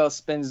 NFL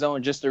Spin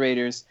Zone, just the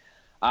Raiders.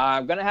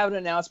 I'm going to have an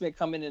announcement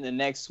coming in the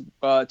next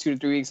 2 to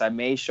 3 weeks. I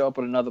may show up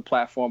on another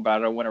platform, but I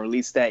don't want to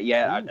release that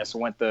yet. I just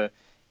want to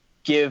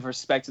give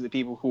respect to the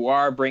people who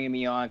are bringing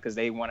me on because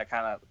they want to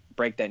kind of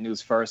break that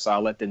news first, so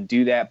I'll let them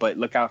do that. But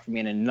look out for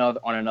me on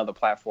another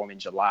platform in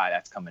July.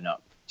 That's coming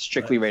up.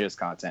 Strictly Raiders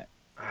content.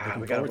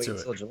 We gotta wait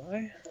until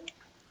July.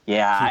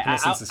 Yeah, Keeping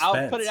us in I'll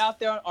suspense. put it out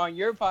there on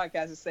your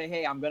podcast and say,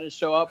 hey, I'm going to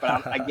show up.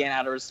 But again,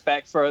 out of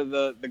respect for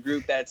the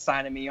group that's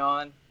signing me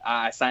on,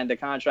 I signed a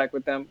contract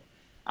with them.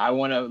 I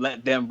want to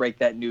let them break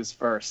that news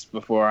first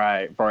before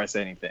I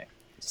say anything.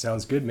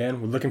 Sounds good, man.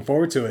 We're looking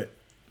forward to it.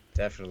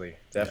 Definitely.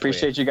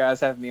 Appreciate you guys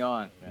having me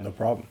on. No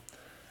problem.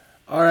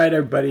 All right,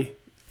 everybody.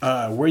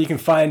 Where you can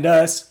find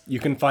us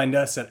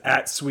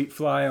at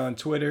Sweetfly on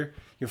Twitter.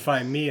 You'll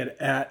find me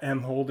at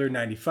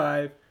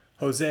mholder95.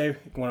 Jose, you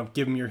want to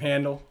give him your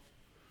handle?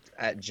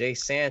 At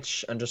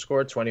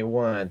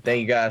jsanch_21. Thank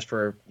you guys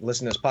for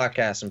listening to this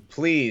podcast, and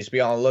please be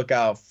on the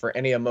lookout for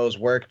any of Mo's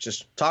work.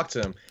 Just talk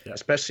to him,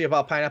 especially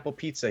about pineapple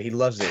pizza. He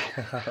loves it.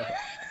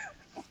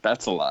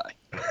 That's a lie.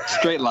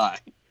 Straight lie.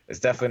 It's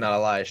definitely not a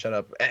lie. Shut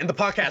up. And the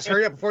podcast.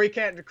 Hurry up before you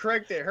can't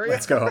correct it. Hurry up.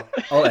 Let's go.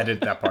 I'll edit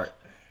that part.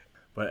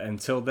 But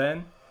until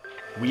then,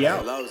 we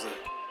out. Loves it.